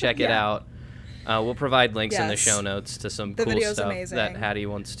definitely check it Yeah. out. We'll provide links in the Yes. show notes to some The cool video's stuff amazing. that Hattie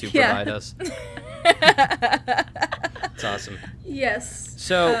wants to Yeah. provide us. It's awesome. Yes.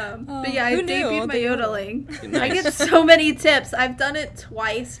 So, But yeah, I who knew? debuted my The yodeling. I Nice. get so many tips. I've done it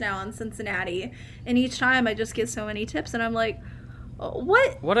twice now in Cincinnati, and each time I just get so many tips, and I'm like,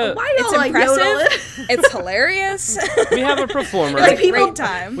 why It's y'all like yodeling? impressive. It's hilarious. we have a performer. Like, people- Great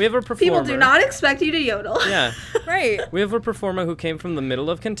time. we have a performer. People do not expect you to yodel. Yeah. Right. We have a performer who came from the middle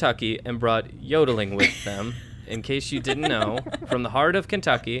of Kentucky and brought yodeling with them. In case you didn't know, from the heart of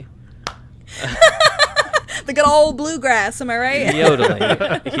Kentucky, The good old bluegrass, am I right? yodeling.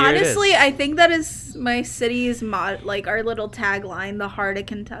 Here Honestly, it is. I think that is my city's like our little tagline, the heart of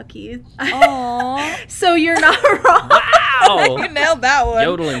Kentucky. Aww. So you're not wrong. You Wow! nailed that one.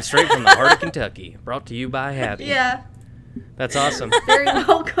 Yodeling straight from the heart of Kentucky, brought to you by Hattie. Yeah, That's awesome. very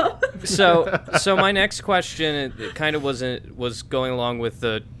welcome. So my next question, it kind of was going along with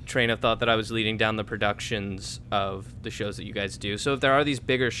the train of thought that I was leading down the productions of the shows that you guys do. So if there are these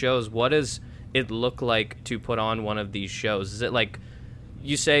bigger shows, what does it look like to put on one of these shows? Is it like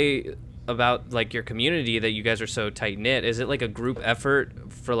you say about like your community that you guys are so tight knit? Is it like a group effort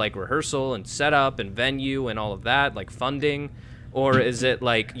for like rehearsal and setup and venue and all of that, like funding? Or is it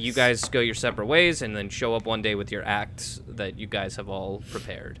like you guys go your separate ways and then show up one day with your acts that you guys have all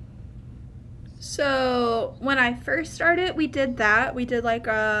prepared? So when I first started, we did that. We did like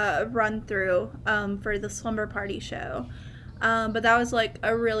a run through for the Slumber Party show. But that was like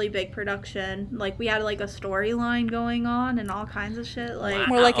a really big production. Like we had like a storyline going on and all kinds of shit. Like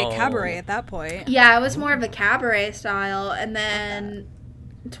More like a Wow. cabaret at that point. yeah, it was more of a cabaret style. And then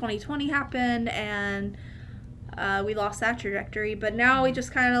 2020 happened and we lost that trajectory. But now we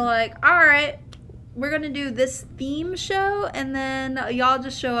just kind of like, all right, we're going to do this theme show and then y'all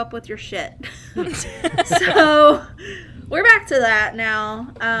just show up with your shit. So we're back to that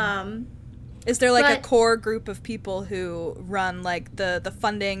now. Is there like a But- core group of people who run like the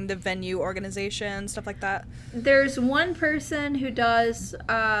funding, the venue organization, stuff like that? There's one person who does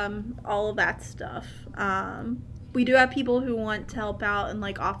all of that stuff. We do have people who want to help out and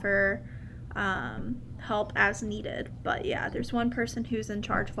like offer help as needed. But yeah, there's one person who's in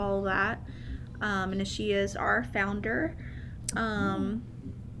charge of all of that. And she is our founder.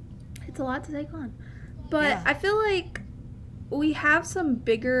 It's a lot to take on. But Yeah. I feel like we have some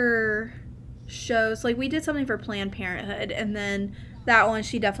bigger shows. Like we did something for Planned Parenthood, and then that one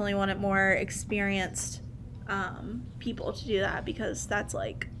she definitely wanted more experienced people to do that because that's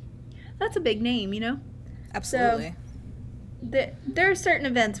a big name, you know? Absolutely. There are certain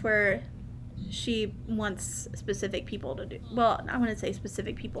events where she wants specific people to do. Well, I wouldn't say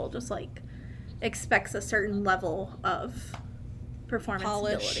specific people, just like expects a certain level of performance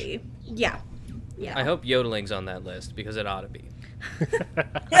Polish. ability. Yeah. Yeah. I hope yodeling's on that list because it ought to be.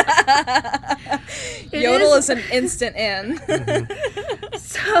 Yodel is- is an instant in.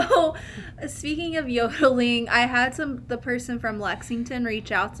 So, speaking of yodeling, I had the person from Lexington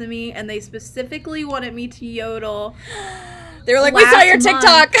reach out to me, and they specifically wanted me to yodel. They were like, we saw Last your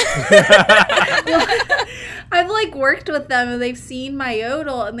month. TikTok. I've like worked with them, and they've seen my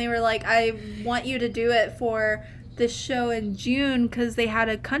yodel, and they were like, I want you to do it for this show in June because they had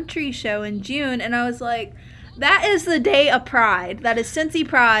a country show in June, and I was like, that is the day of Pride. That is Cincy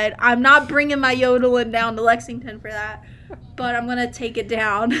Pride. I'm not bringing my yodeling down to Lexington for that, but I'm gonna take it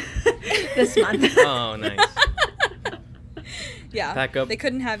down this month. Oh, nice. Yeah. Pack up- They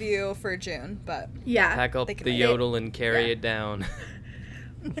couldn't have you for June, but Yeah, Pack up They can the make it. yodel and carry Yeah. it down.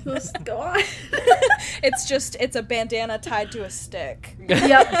 just go on. it's a bandana tied to a stick.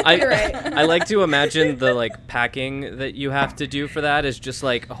 Yep, you're right. I like to imagine the like packing that you have to do for that is just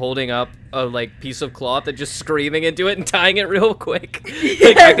like holding up a like piece of cloth and just screaming into it and tying it real quick.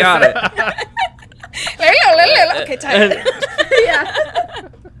 Like, I got it. Okay, tie it. Yeah,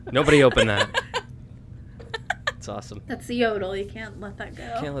 Nobody open that. It's awesome. that's the yodel. You can't let that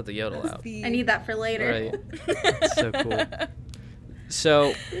go. Can't let the yodel out. I need that for later. Right. So cool.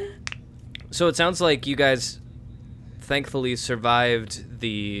 So it sounds like you guys thankfully survived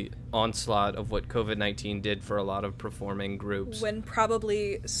the onslaught of what COVID-19 did for a lot of performing groups, When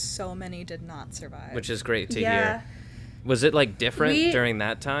probably so many did not survive. which is great to Yeah. hear. Was it like different We- during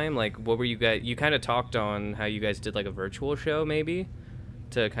that time? Like what were you guys, you kind of talked on how you guys did like a virtual show maybe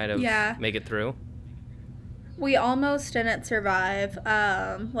to kind of Yeah. make it through? We almost didn't survive.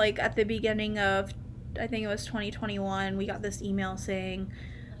 Like at the beginning of, I think it was 2021, we got this email saying,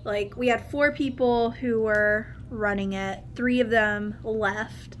 like, we had 4 people who were running it. 3 of them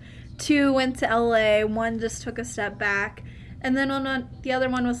left. 2 went to LA. 1 just took a step back. And then the other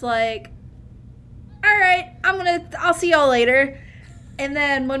one was like, all right, I'll see y'all later. And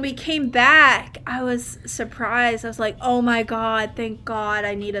then when we came back, I was surprised. I was like, oh my God, thank God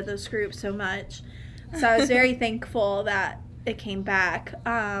I needed those groups so much. So I was very thankful that it came back.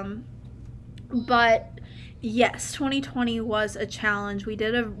 But yes, 2020 was a challenge. We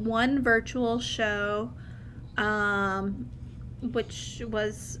did one virtual show, which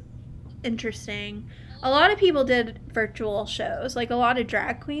was interesting. A lot of people did virtual shows. Like, a lot of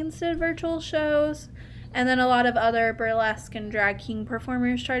drag queens did virtual shows. And then a lot of other burlesque and drag king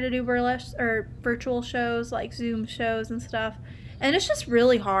performers try to do burlesque or virtual shows, like Zoom shows and stuff. And it's just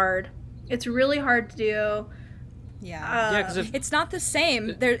really hard. It's really hard to do. Yeah. Because it's not the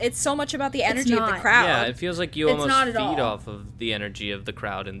same. It's so much about the energy of the crowd. Yeah, it feels like you It's almost not at feed all. off of the energy of the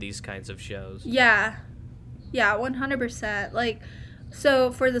crowd in these kinds of shows. Yeah. Yeah, 100%. Like,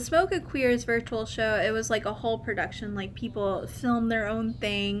 so for the Smoke of Queers virtual show, it was like a whole production. Like, people filmed their own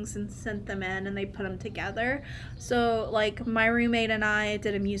things and sent them in, and they put them together. So, like, my roommate and I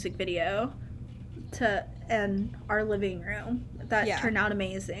did a music video in our living room that turned out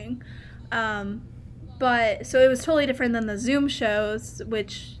amazing. But so it was totally different than the Zoom shows,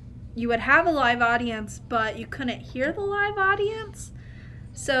 which you would have a live audience, but you couldn't hear the live audience.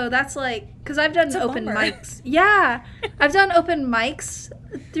 So that's like, because I've done open mics. Yeah. I've done open mics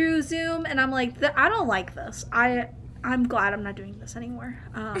through Zoom, and I'm like, I don't like this. I'm glad I'm not doing this anymore.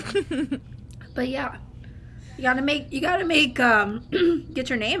 But yeah, you gotta make, get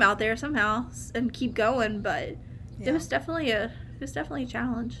your name out there somehow and keep going. But it was definitely a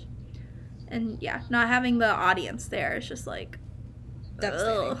challenge. And yeah, not having the audience there is just like,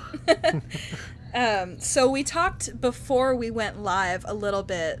 devastating. So we talked before we went live a little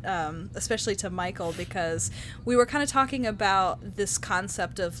bit, especially to Michael, because we were kind of talking about this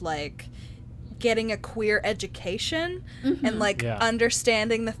concept of like getting a queer education and like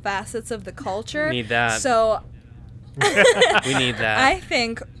understanding the facets of the culture. Need that. So we need that. I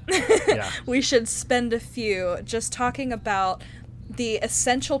think we should spend a few just talking about the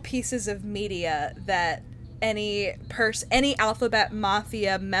essential pieces of media that any Alphabet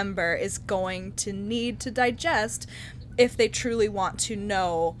Mafia member is going to need to digest if they truly want to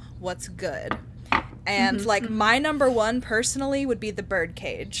know what's good. And like my number one personally would be The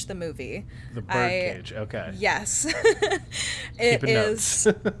Birdcage, the movie. The Birdcage, okay. Yes. Keeping notes.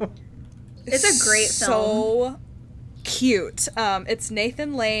 It's a great film. So cute. It's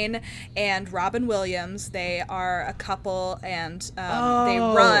Nathan Lane and Robin Williams. They are a couple, and they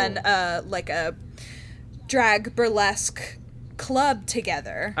run like a drag burlesque club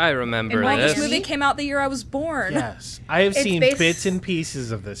together. I remember And this. this movie came out the year I was born. Yes. I have It's seen based- bits and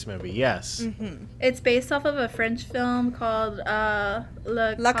pieces of this movie, yes. It's based off of a French film called La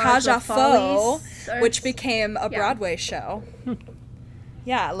Cage aux Folles, which became a Broadway show.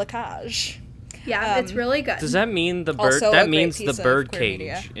 Yeah, La Cage. Yeah, it's really good. Does that mean the bird? Also a That great means piece the of bird queer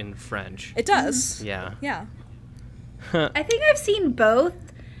media. cage in French. It does. Yeah. Yeah. I think I've seen both.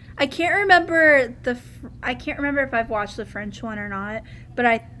 I can't remember if I've watched the French one or not, but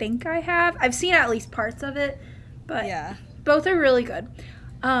I think I have. I've seen at least parts of it, but Yeah. both are really good. It's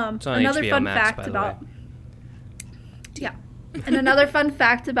on Another HBO fun Max, fact by the about way. yeah, and another fun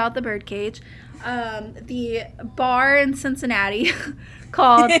fact about the Birdcage, the bar in Cincinnati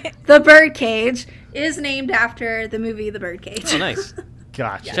called the Birdcage is named after the movie The Birdcage. Oh, nice.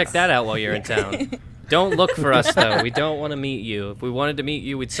 Gotcha. Check that out while you're in town. Don't look for us, though. We don't want to meet you. If we wanted to meet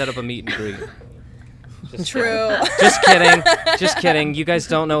you, we'd set up a meet and greet. Just True. Just kidding. Just kidding. You guys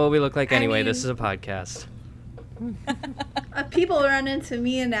don't know what we look like anyway. mean- This is a podcast. People run into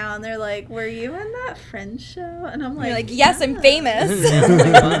me now and they're like, "Were you in that French show?" And I'm You're like, like, yes, I'm famous.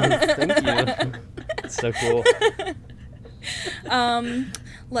 Thank you. That's so cool.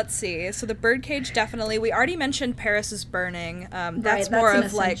 Let's see. So the Birdcage, definitely. We already mentioned Paris is Burning. That's Right, more an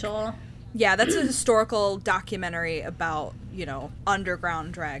of like, essential. yeah, that's a historical documentary about, you know,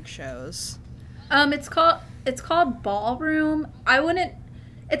 underground drag shows. It's called Ballroom.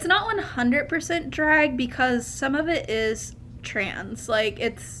 It's not 100% drag because some of it is trans. Like,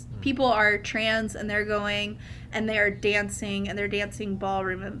 people are trans and they're going and they're dancing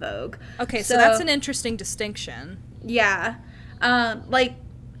ballroom and Vogue. Okay, so that's an interesting distinction. Yeah. Like,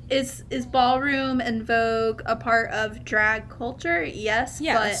 is Ballroom and Vogue a part of drag culture? Yes.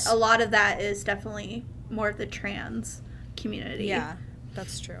 Yes. But a lot of that is definitely more of the trans community. Yeah,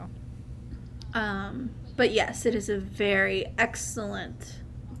 that's true. But yes, it is a very excellent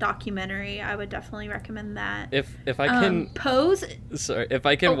documentary. I would definitely recommend that. If I can Pose. Sorry, if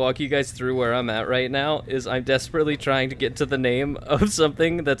I can walk you guys through where I'm at right now, is I'm desperately trying to get to the name of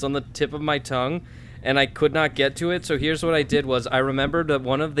something that's on the tip of my tongue, and I could not get to it. So here's what I did was I remembered that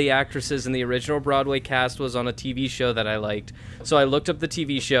one of the actresses in the original Broadway cast was on a TV show that I liked. So I looked up the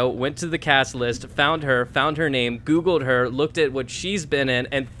TV show, went to the cast list, found her name, Googled her, looked at what she's been in,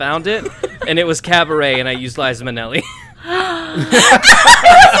 and found it, and it was Cabaret, and I used Liza Minnelli.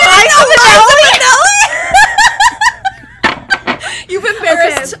 You've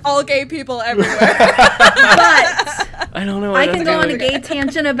embarrassed all gay people everywhere. But I don't know. I can go on a gay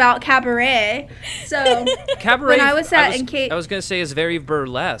tangent about Cabaret. So Cabaret. when I was at NK, I was gonna say is very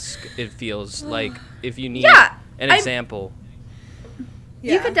burlesque. It feels like if you need Yeah, an example.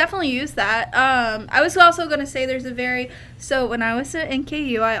 you could definitely use that. I was also going to say so when I was at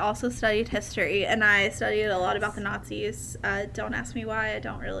NKU, I also studied history, and I studied a lot about the Nazis. Don't ask me why, I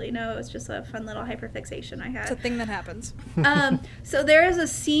don't really know. It's just a fun little hyperfixation I had. It's a thing that happens. So there is a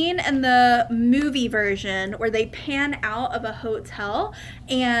scene in the movie version where they pan out of a hotel,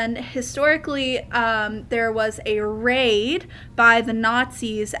 and historically there was a raid by the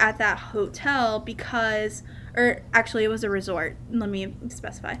Nazis at that hotel because... or actually it was a resort, let me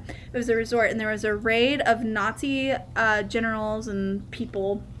specify. It was a resort, and there was a raid of Nazi generals and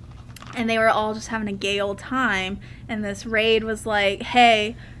people, and they were all just having a gay old time, and this raid was like,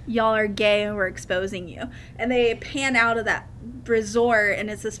 hey, y'all are gay and we're exposing you. And they pan out of that resort, and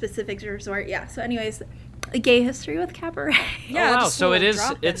it's a specific resort. Yeah, so anyways, gay history with Cabaret. Yeah, Oh, wow. just a So little it's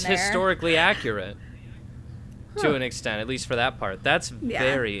drop in there. historically accurate to an extent, at least for that part. That's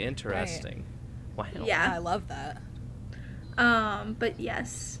very interesting. Wow. Yeah. I love that. But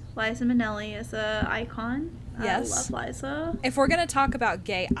yes, Liza Minnelli is a icon. Yes. I love Liza. If we're going to talk about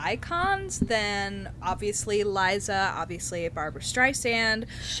gay icons, then obviously Liza, obviously Barbara Streisand,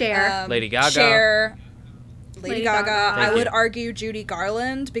 Cher. Lady Gaga. Cher, Lady Gaga. Gaga. I Thank would you. argue Judy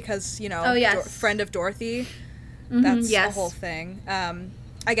Garland because, you know, Oh, yes. friend of Dorothy. Mhm, That's the yes. whole thing.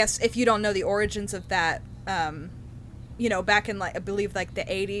 I guess if you don't know the origins of that, you know, back in, like, I believe, like, the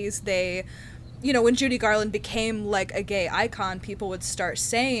 80s, they... You know, when Judy Garland became, like, a gay icon, people would start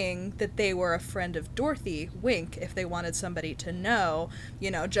saying that they were a friend of Dorothy, wink, if they wanted somebody to know, you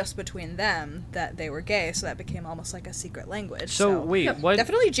know, just between them, that they were gay, so that became almost like a secret language. So wait, Yep, what?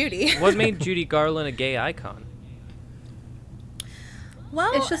 definitely Judy. What made Judy Garland a gay icon?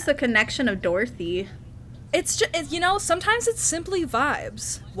 Well, It's just the connection of Dorothy. it's just, you know, sometimes it's simply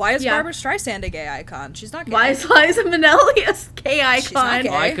vibes. Why is Yeah. Barbara Streisand a gay icon? She's not gay. Why is Liza Minnelli a gay icon? She's not gay.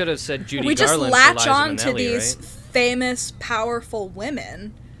 Well, I could have said Judy We just Garland for latch Liza on to Minnelli, these right? famous, powerful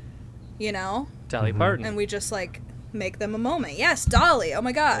women, you know? Dolly Parton. And we just, like, make them a moment. Yes, Dolly. Oh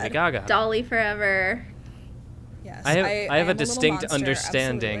my god. Lady Gaga. Dolly forever. Yes. I have am a little distinct monster,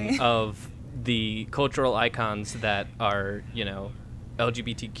 understanding absolutely. of the cultural icons that are, you know,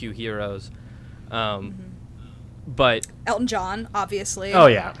 LGBTQ heroes. But Elton John, obviously. Oh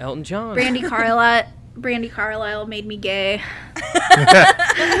yeah. Elton John. Brandy Carlisle made me gay.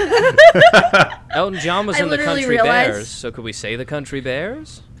 Elton John was I in the literally Country realized- Bears, so could we say the Country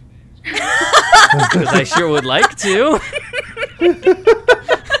Bears? Because I sure would like to.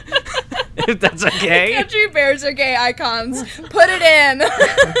 If that's okay. Country Bears are gay icons. Put it in.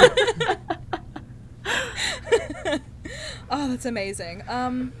 Oh, that's amazing.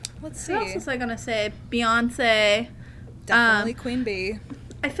 Let's see. What else was I gonna say? Beyonce. Definitely Queen Bee.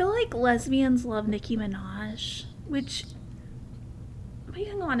 I feel like lesbians love Nicki Minaj, which we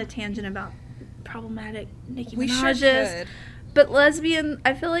can go on a tangent about problematic Nicki We Minaj sure is. could. But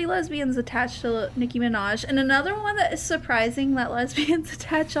I feel like lesbians attached to Nicki Minaj. And another one that is surprising that lesbians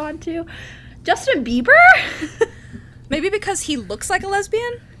attach onto, Justin Bieber? Maybe because he looks like a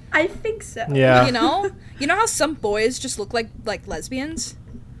lesbian? I think so. Yeah. You know? You know how some boys just look like lesbians?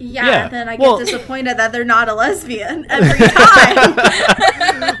 Yeah, Yeah. and then I Well- get disappointed that they're not a lesbian every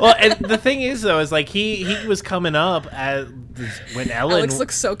time. Well, and the thing is though, is like he was coming up as when Ellen. Alex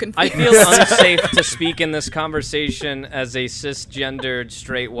looks so confused. I feel unsafe to speak in this conversation as a cisgendered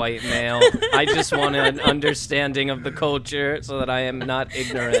straight white male. I just want an understanding of the culture so that I am not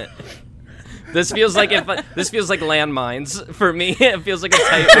ignorant. This feels like landmines for me. It feels like a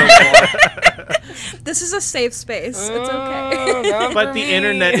tightrope walk. This is a safe space. It's Oh, okay. not but for the me.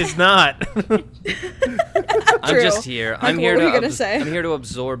 internet is not. I'm True. just here. I'm Michael, here what were to you gonna say? I'm here to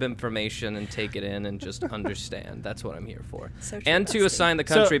absorb information and take it in and just understand. That's what I'm here for. So true, And to Dusty. assign the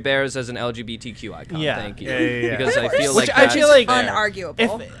Country Bears as an LGBTQ icon. Yeah. Thank you. Yeah. Because I feel Which like I that's feel like- fair.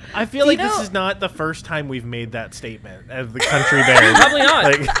 Unarguable. I feel Do like you this know- is not the first time we've made that statement of the Country Bears. Probably not.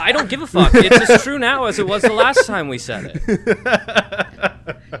 Like- I don't give a fuck. It's as true now as it was the last time we said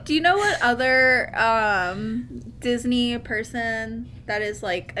it. Do you know what other Disney person that is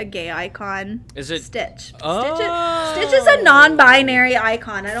like a gay icon. Is it Stitch? Oh. Stitch is a non-binary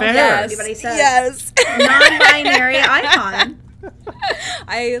icon. I don't Fair. care what anybody says. Yes. Non-binary icon.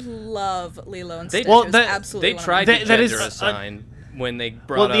 I love Lilo and They- Stitch. Well, It was that- absolutely They one of tried my to That gender is, assign when they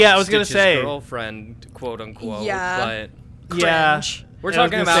brought Well, up yeah, I was gonna Stitch's say- girlfriend, quote unquote. Yeah. But Yeah. cringe. we're I was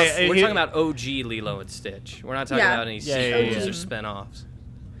talking gonna about say, we're he- talking about OG Lilo and Stitch. We're not talking Yeah. about any Yeah, yeah, sequels yeah. or spin-offs.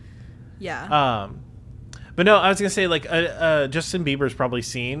 Yeah. But no, I was gonna say like Justin Bieber's probably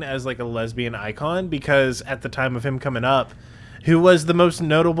seen as like a lesbian icon because at the time of him coming up, who was the most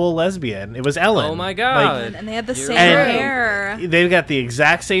notable lesbian? It was Ellen. Oh my God. and they had the You're same right. hair. They've got the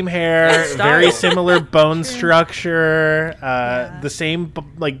exact same hair, Style. very similar bone structure, the same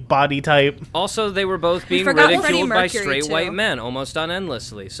like body type. Also, they were both being forgot Freddie ridiculed by Mercury, straight too. white men almost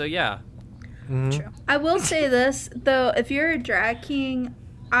unendlessly. So yeah. True. I will say this though, if you're a drag king,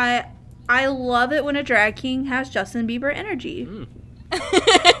 I love it when a drag king has Justin Bieber energy.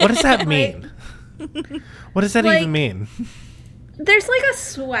 What does that mean? What does that Like- even mean? There's like a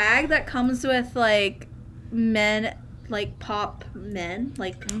swag that comes with like men, like pop men.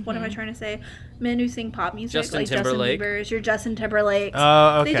 Like what am I trying to say? Men who sing pop music, Justin like Timberlake. Justin Bieber's, your Justin Timberlakes.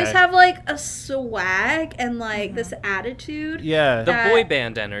 Oh, okay. They just have like a swag and like this attitude. Yeah. The That- boy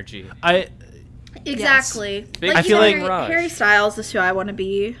band energy. Exactly. Big I feel like- Harry Styles is who I want to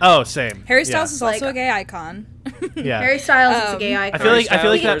be. Oh, same. Harry Yeah. Styles is also Like- a gay icon. Yeah. Harry Styles is a gay icon. I feel like Styles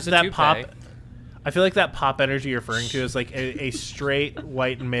that wears a that pop. toupee. I feel like that pop energy you're referring to is like a straight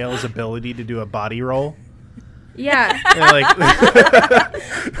white male's ability to do a body roll. yeah. And like,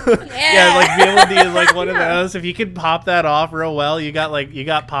 yeah, like be able to do like one of those. If you could pop that off real well, you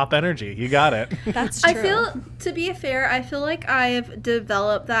got pop energy. You got it. That's I true. feel, to be fair, I feel like I've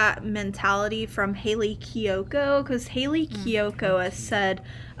developed that mentality from Haley Kiyoko because Haley Kiyoko has said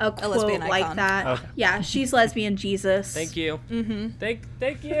a quote lesbian like icon. that. Okay. Yeah, she's lesbian Jesus. Thank you. Mm-hmm.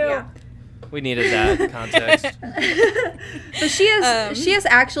 Thank you. Yeah. We needed that context. But she has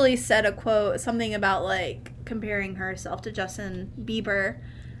actually said a quote, something about like comparing herself to Justin Bieber,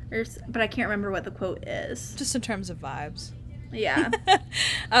 but I can't remember what the quote is. just in terms of vibes. Yeah.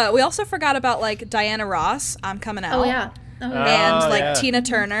 We also forgot about like Diana Ross. I'm coming out. Oh yeah. Oh, yeah. And Oh, like yeah. Tina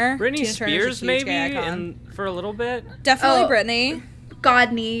Turner. Britney Tina Turner's a Spears, huge maybe, gay icon. and for a little bit. Definitely Oh. Britney.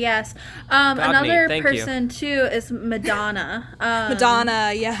 Godney, yes. Another thank you. person too is Madonna.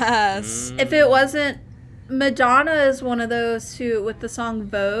 Madonna, yes. If it wasn't, Madonna is one of those who, with the song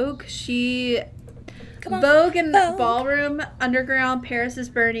Vogue, Vogue and Vogue. Ballroom Underground, Paris is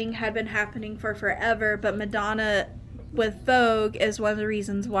Burning had been happening for forever, but Madonna with Vogue is one of the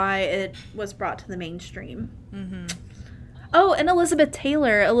reasons why it was brought to the mainstream. Mm-hmm. Oh, and Elizabeth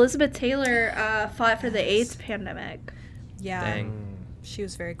Taylor. Elizabeth Taylor fought for the AIDS pandemic. Yeah. Dang. She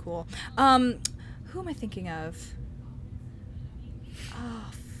was very cool. Who am I thinking of? Oh,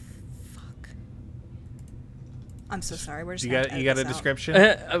 fuck. I'm so sorry. We're just You gonna got have to you got a edit this out.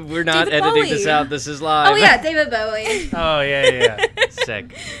 description? We're not David editing this Bowie. out. This is live. Oh yeah, David Bowie. Oh yeah.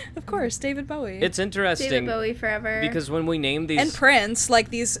 Sick. Of course, David Bowie. It's interesting David Bowie forever. because when we name these, and Prince, like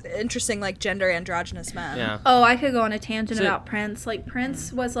these interesting, like gender androgynous men. yeah, Oh, I could go on a tangent So- about Prince. Like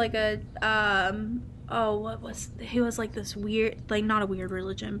Prince was like a he was like this weird, like not a weird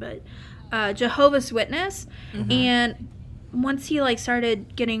religion, but Jehovah's Witness. And once he like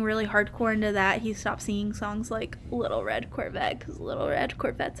started getting really hardcore into that, he stopped singing songs like Little Red Corvette because Little Red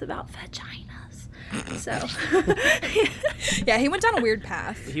Corvette's about vaginas. So Yeah, he went down a weird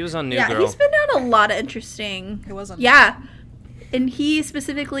path. he was on New yeah, Girl. he's been down a lot of interesting. He was on. Yeah. And he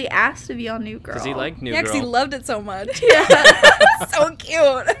specifically asked to be on New Girl. Because he liked New Yeah, because he Girl. loved it so much. Yeah. So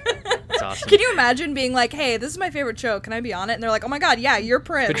cute. It's awesome. Can you imagine being like, hey, this is my favorite show. Can I be on it? And they're like, oh my God, yeah, you're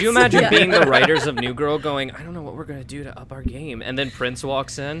Prince. Could you imagine Yeah. being the writers of New Girl going, I don't know what we're going to do to up our game. And then Prince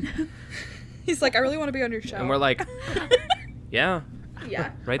walks in, He's like, I really want to be on your show. and we're like, yeah,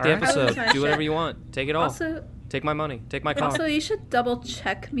 Yeah. write the All right. episode. That was my Do whatever shit. you want. Take it all. Also, Take my money. Take my car. Also, you should double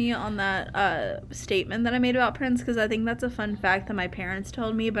check me on that statement that I made about Prince because I think that's a fun fact that my parents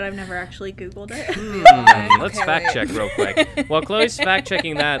told me, but I've never actually Googled it. Let's Okay, fact wait. check real quick. While Chloe's fact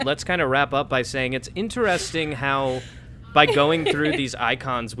checking that, let's kind of wrap up by saying it's interesting how, by going through these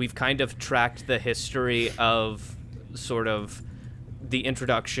icons, we've kind of tracked the history of sort of the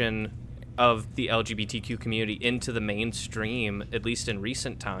introduction of the LGBTQ community into the mainstream, at least in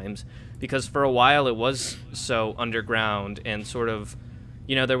recent times, because for a while it was so underground and sort of,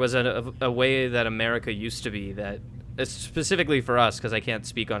 you know, there was a way that America used to be that, specifically for us, because I can't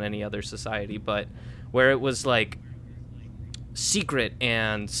speak on any other society, but where it was like secret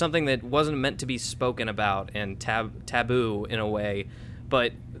and something that wasn't meant to be spoken about and taboo in a way,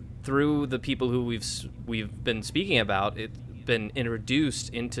 but through the people who we've been speaking about, it's been introduced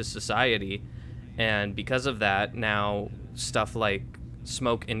into society, and because of that, now stuff like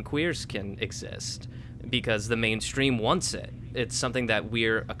smoke and queers can exist because the mainstream wants it. It's something that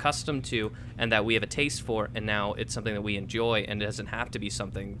we're accustomed to and that we have a taste for, and now it's something that we enjoy, and it doesn't have to be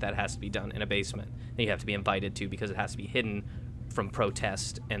something that has to be done in a basement and you have to be invited to because it has to be hidden from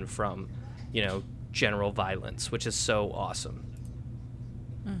protest and from, general violence, which is so awesome.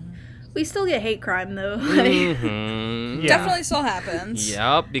 We still get hate crime, though. Mm-hmm. Yeah. Definitely still happens.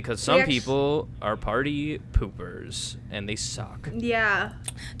 Yep, because some We actu- people are party poopers and they suck. Yeah.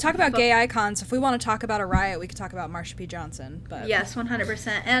 Talk about gay icons. If we want to talk about a riot, we could talk about Marsha P. Johnson. But Yes,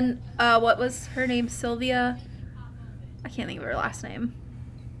 100%. And what was her name? Sylvia? I can't think of her last name.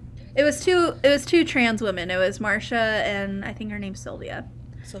 It was two trans women. It was Marsha and I think her name's Sylvia.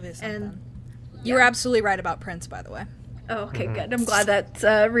 Sylvia something. And You were absolutely right about Prince, by the way. oh, okay, good. I'm glad that's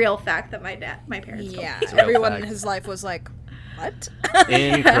a real fact that my parents told me. Yeah, a real everyone fact. in his life was like, "What?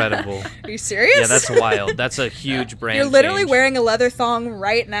 Incredible. Are you serious? Yeah, that's wild. That's a huge brand You're literally change. wearing a leather thong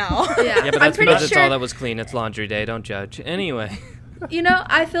right now." Yeah, Yeah, but I'm that's pretty because it's sure. all that was clean. It's laundry day. Don't judge. Anyway.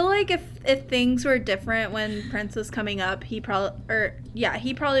 I feel like if things were different when Prince was coming up, he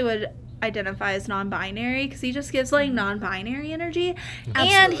probably would identify as non-binary because he just gives like non-binary energy. And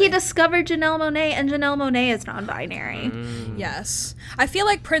Absolutely. he discovered Janelle Monáe, and Janelle Monáe is non-binary. Yes. I feel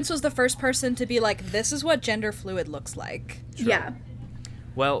like Prince was the first person to be like, this is what gender fluid looks like. Yeah.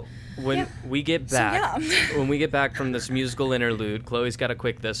 Well, when Yeah. we get back, yeah. when we get back from this musical interlude, Chloe's got a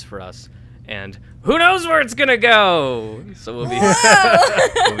quick this for us, and who knows where it's gonna go? So we'll be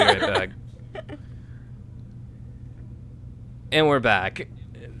right back. And we're back.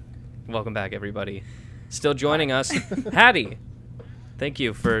 Welcome back, everybody. Still joining us, Hattie. Thank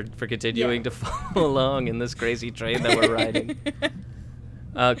you for continuing to follow along in this crazy train that we're riding.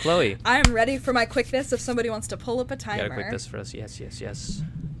 Chloe, I am ready for my quickness if somebody wants to pull up a you timer. got a quick this for us? Yes.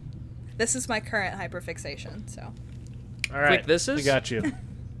 This is my current hyperfixation, so All right. Quick thises? We got you.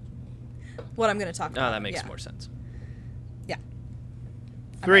 what I'm going to talk about. Oh, that makes yeah. more sense. Yeah.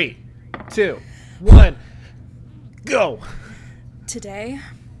 3, 2, 1, go. Today,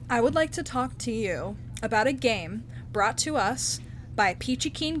 I would like to talk to you about a game brought to us by Peachy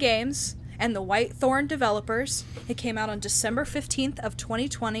Keen Games and the White Thorn developers. It came out on December 15th of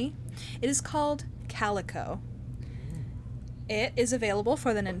 2020. It is called Calico. It is available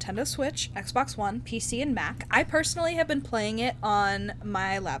for the Nintendo Switch, Xbox One, PC, and Mac. I personally have been playing it on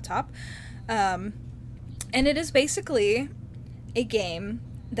my laptop. And it is basically a game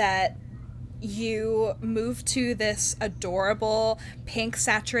that you move to this adorable pink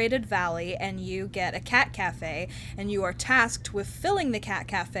saturated valley and you get a cat cafe, and you are tasked with filling the cat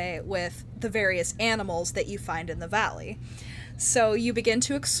cafe with the various animals that you find in the valley. So you begin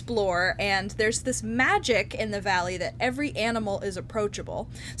to explore, and there's this magic in the valley that every animal is approachable.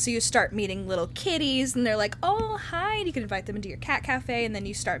 So you start meeting little kitties, and they're like, oh, hi, and you can invite them into your cat cafe, and then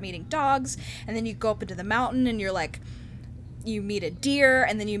you start meeting dogs, and then you go up into the mountain, and you're like, you meet a deer,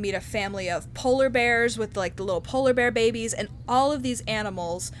 and then you meet a family of polar bears with like the little polar bear babies, and all of these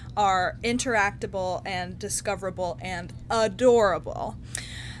animals are interactable and discoverable and adorable.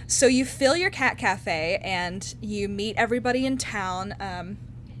 So you fill your cat cafe and you meet everybody in town.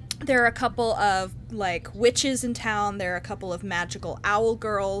 There are a couple of like witches in town. There are a couple of magical owl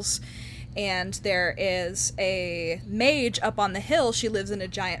girls. And there is a mage up on the hill. She lives in a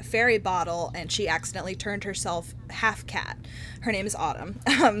giant fairy bottle, and she accidentally turned herself half cat. Her name is Autumn.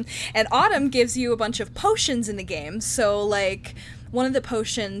 And Autumn gives you a bunch of potions in the game. So, like, one of the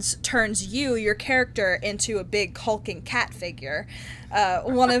potions turns you, your character, into a big hulking cat figure.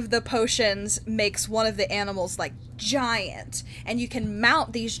 One of the potions makes one of the animals, like, giant, and you can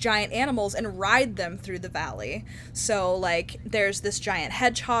mount these giant animals and ride them through the valley. So like there's this giant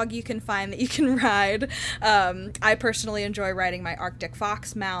hedgehog you can find that you can ride. I personally enjoy riding my Arctic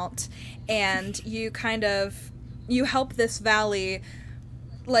fox mount, and you help this valley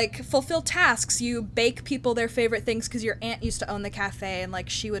like fulfill tasks. You bake people their favorite things because your aunt used to own the cafe, and like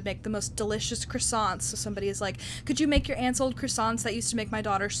she would make the most delicious croissants. So somebody is like, could you make your aunt's old croissants? That used to make my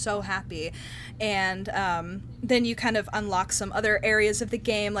daughter so happy. And then you kind of unlock some other areas of the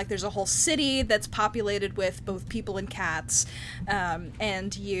game. Like there's a whole city that's populated with both people and cats,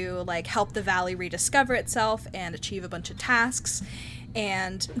 and you like help the valley rediscover itself and achieve a bunch of tasks.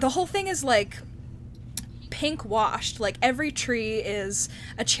 And the whole thing is like pink washed. Like every tree is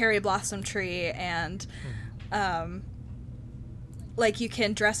a cherry blossom tree, and like you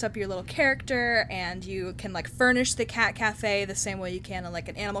can dress up your little character, and you can like furnish the cat cafe the same way you can in like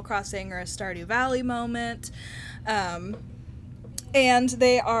an Animal Crossing or a Stardew Valley moment. and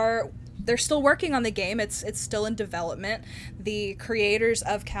they're still working on the game. It's still in development. The creators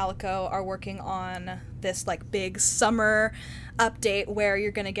of Calico are working on this like big summer update where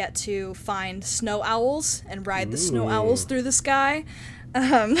you're gonna get to find snow owls and ride the snow owls through the sky.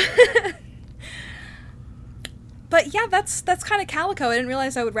 But yeah, that's kind of Calico. I didn't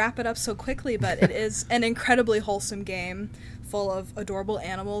realize I would wrap it up so quickly, but it is an incredibly wholesome game full of adorable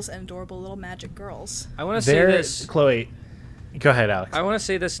animals and adorable little magic girls. I want to say this, Chloe. Go ahead, Alex. I want to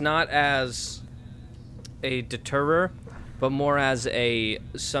say this not as a deterrer, but more as a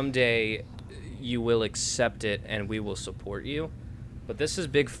someday you will accept it and we will support you. But this is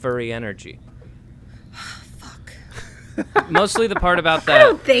big furry energy. Mostly the part about I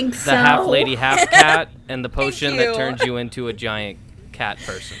don't think so. the half lady, half cat, and the potion you. that turns you into a giant cat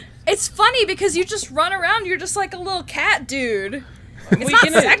person. It's funny because you just run around, you're just like a little cat dude. It's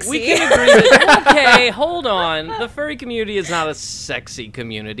not sexy. We can agree that, okay, hold on. The furry community is not a sexy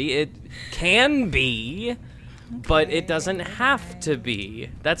community. It can be, but it doesn't have to be.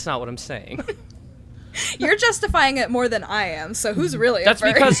 That's not what I'm saying. You're justifying it more than I am, so who's really a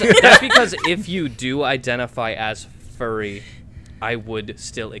furry? That's because if you do identify as furry, I would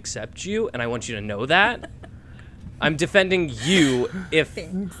still accept you, and I want you to know that. I'm defending you if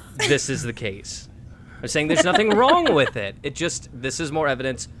this is the case. I'm saying there's nothing wrong with it. This is more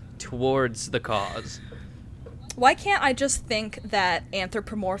evidence towards the cause. Why can't I just think that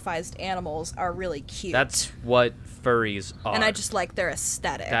anthropomorphized animals are really cute? That's what furries are. And I just like their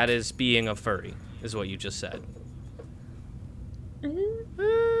aesthetic. That is being a furry, is what you just said.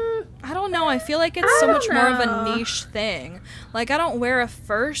 I don't know. I feel like it's so much more of a niche thing. Like, I don't wear a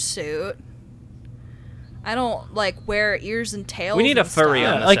fursuit. I don't, like, wear ears and tails. We need a furry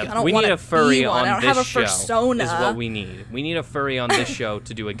on this episode. We need a furry on I don't this have a show. fursona. Is what we need. We need a furry on this show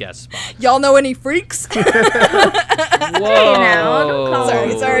to do a guest spot. Y'all know any freaks? Whoa. Now, don't call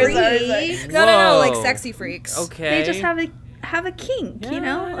Sorry. freaks. No, like Whoa. sexy freaks. Okay. They just have a kink, you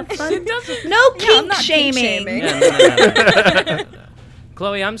know? A fun... It doesn't. No I'm kink not shaming. kink-shaming. Yeah, no.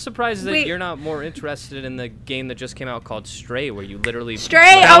 Chloe, I'm surprised that Wait. you're not more interested in the game that just came out called Stray, where you literally Stray,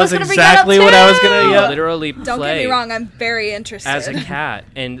 That I was was going to bring that up exactly too. what I was gonna- yeah. literally Don't play get me wrong, I'm very interested. as a cat,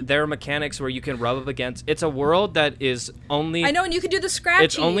 and there are mechanics where you can rub up against. It's a world that is only. I know, and you can do the scratchies.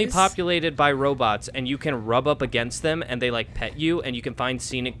 It's only populated by robots, and you can rub up against them, and they like pet you, and you can find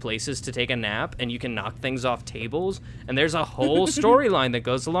scenic places to take a nap, and you can knock things off tables, and there's a whole storyline that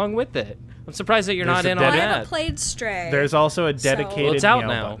goes along with it. I'm surprised that you're There's not a in I on haven't that. played Stray. There's also a dedicated Well, it's out meow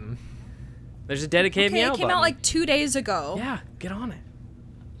now. button. There's a dedicated Okay, meow it came button. out like 2 days ago. Yeah, get on it.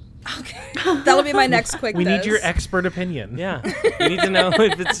 Okay. That'll be my next quick We need biz. your expert opinion. Yeah, we need to know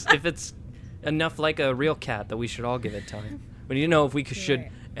if it's enough like a real cat that we should all give it time. We need to know if we should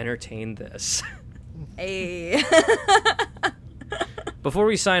entertain this. Hey. Before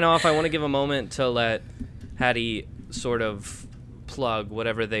we sign off, I want to give a moment to let Hattie sort of plug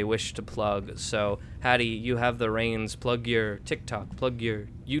whatever they wish to plug. So, Hattie, you have the reins. Plug your TikTok, plug your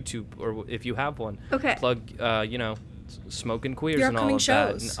YouTube, or if you have one. Okay. Plug, Smoking Queers Your and all upcoming of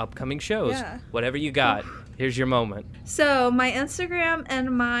that. shows. And upcoming shows. Yeah. Whatever you got. Here's your moment. So my Instagram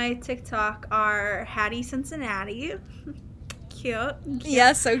and my TikTok are Hattie Cincinnati. Cute.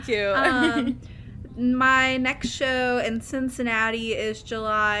 Yeah, so cute. My next show in Cincinnati is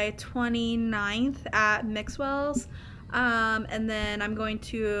July 29th at Mixwell's. And then I'm going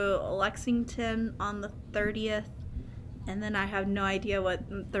to Lexington on the 30th. And then I have no idea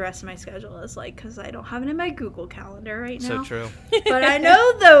what the rest of my schedule is like because I don't have it in my Google Calendar right now. So true. But I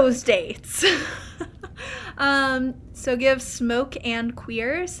know those dates. So give Smoke and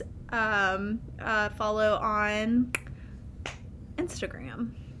Queers follow on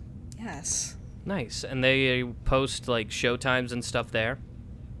Instagram. Yes. Nice. And they post like show times and stuff there.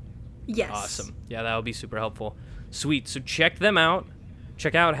 Yes. Awesome. Yeah, that would be super helpful. Sweet. So check them out.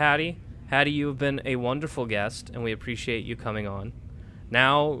 Check out Hattie. Hattie, you have been a wonderful guest, and we appreciate you coming on.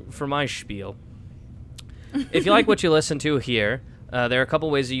 Now for my spiel. If you like what you listen to here, there are a couple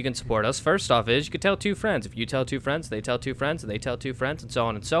ways that you can support us. First off is you could tell 2 friends. If you tell 2 friends, they tell 2 friends, and they tell 2 friends, and so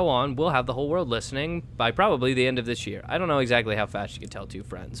on and so on. We'll have the whole world listening by probably the end of this year. I don't know exactly how fast you can tell 2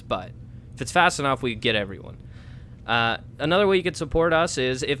 friends, but if it's fast enough, we get everyone. Another way you can support us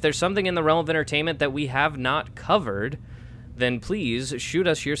is if there's something in the realm of entertainment that we have not covered, then please shoot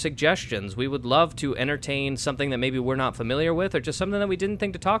us your suggestions. We would love to entertain something that maybe we're not familiar with or just something that we didn't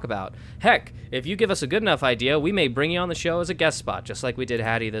think to talk about. Heck, if you give us a good enough idea, we may bring you on the show as a guest spot, just like we did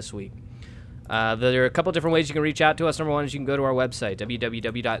Hattie this week. There are a couple different ways you can reach out to us. Number one is you can go to our website,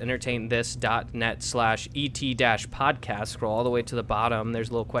 www.entertainthis.net/et-podcast. Scroll all the way to the bottom. There's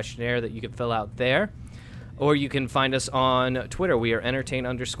a little questionnaire that you can fill out there. Or you can find us on Twitter. We are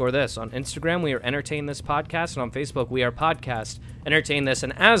entertain_this. On Instagram, we are entertain this podcast. And on Facebook, we are podcast entertain this.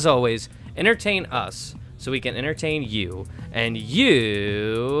 And as always, entertain us so we can entertain you. And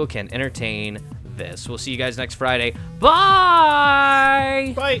you can entertain this. We'll see you guys next Friday.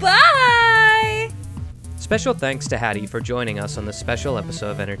 Bye! Bye. Bye! Special thanks to Hattie for joining us on this special episode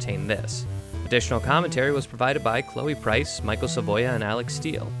of Entertain This. Additional commentary was provided by Chloe Price, Michael Savoya, and Alex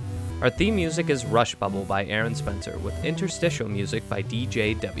Steele. Our theme music is Rush Bubble by Aaron Spencer, with interstitial music by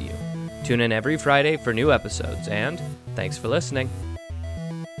DJW. Tune in every Friday for new episodes, and thanks for listening.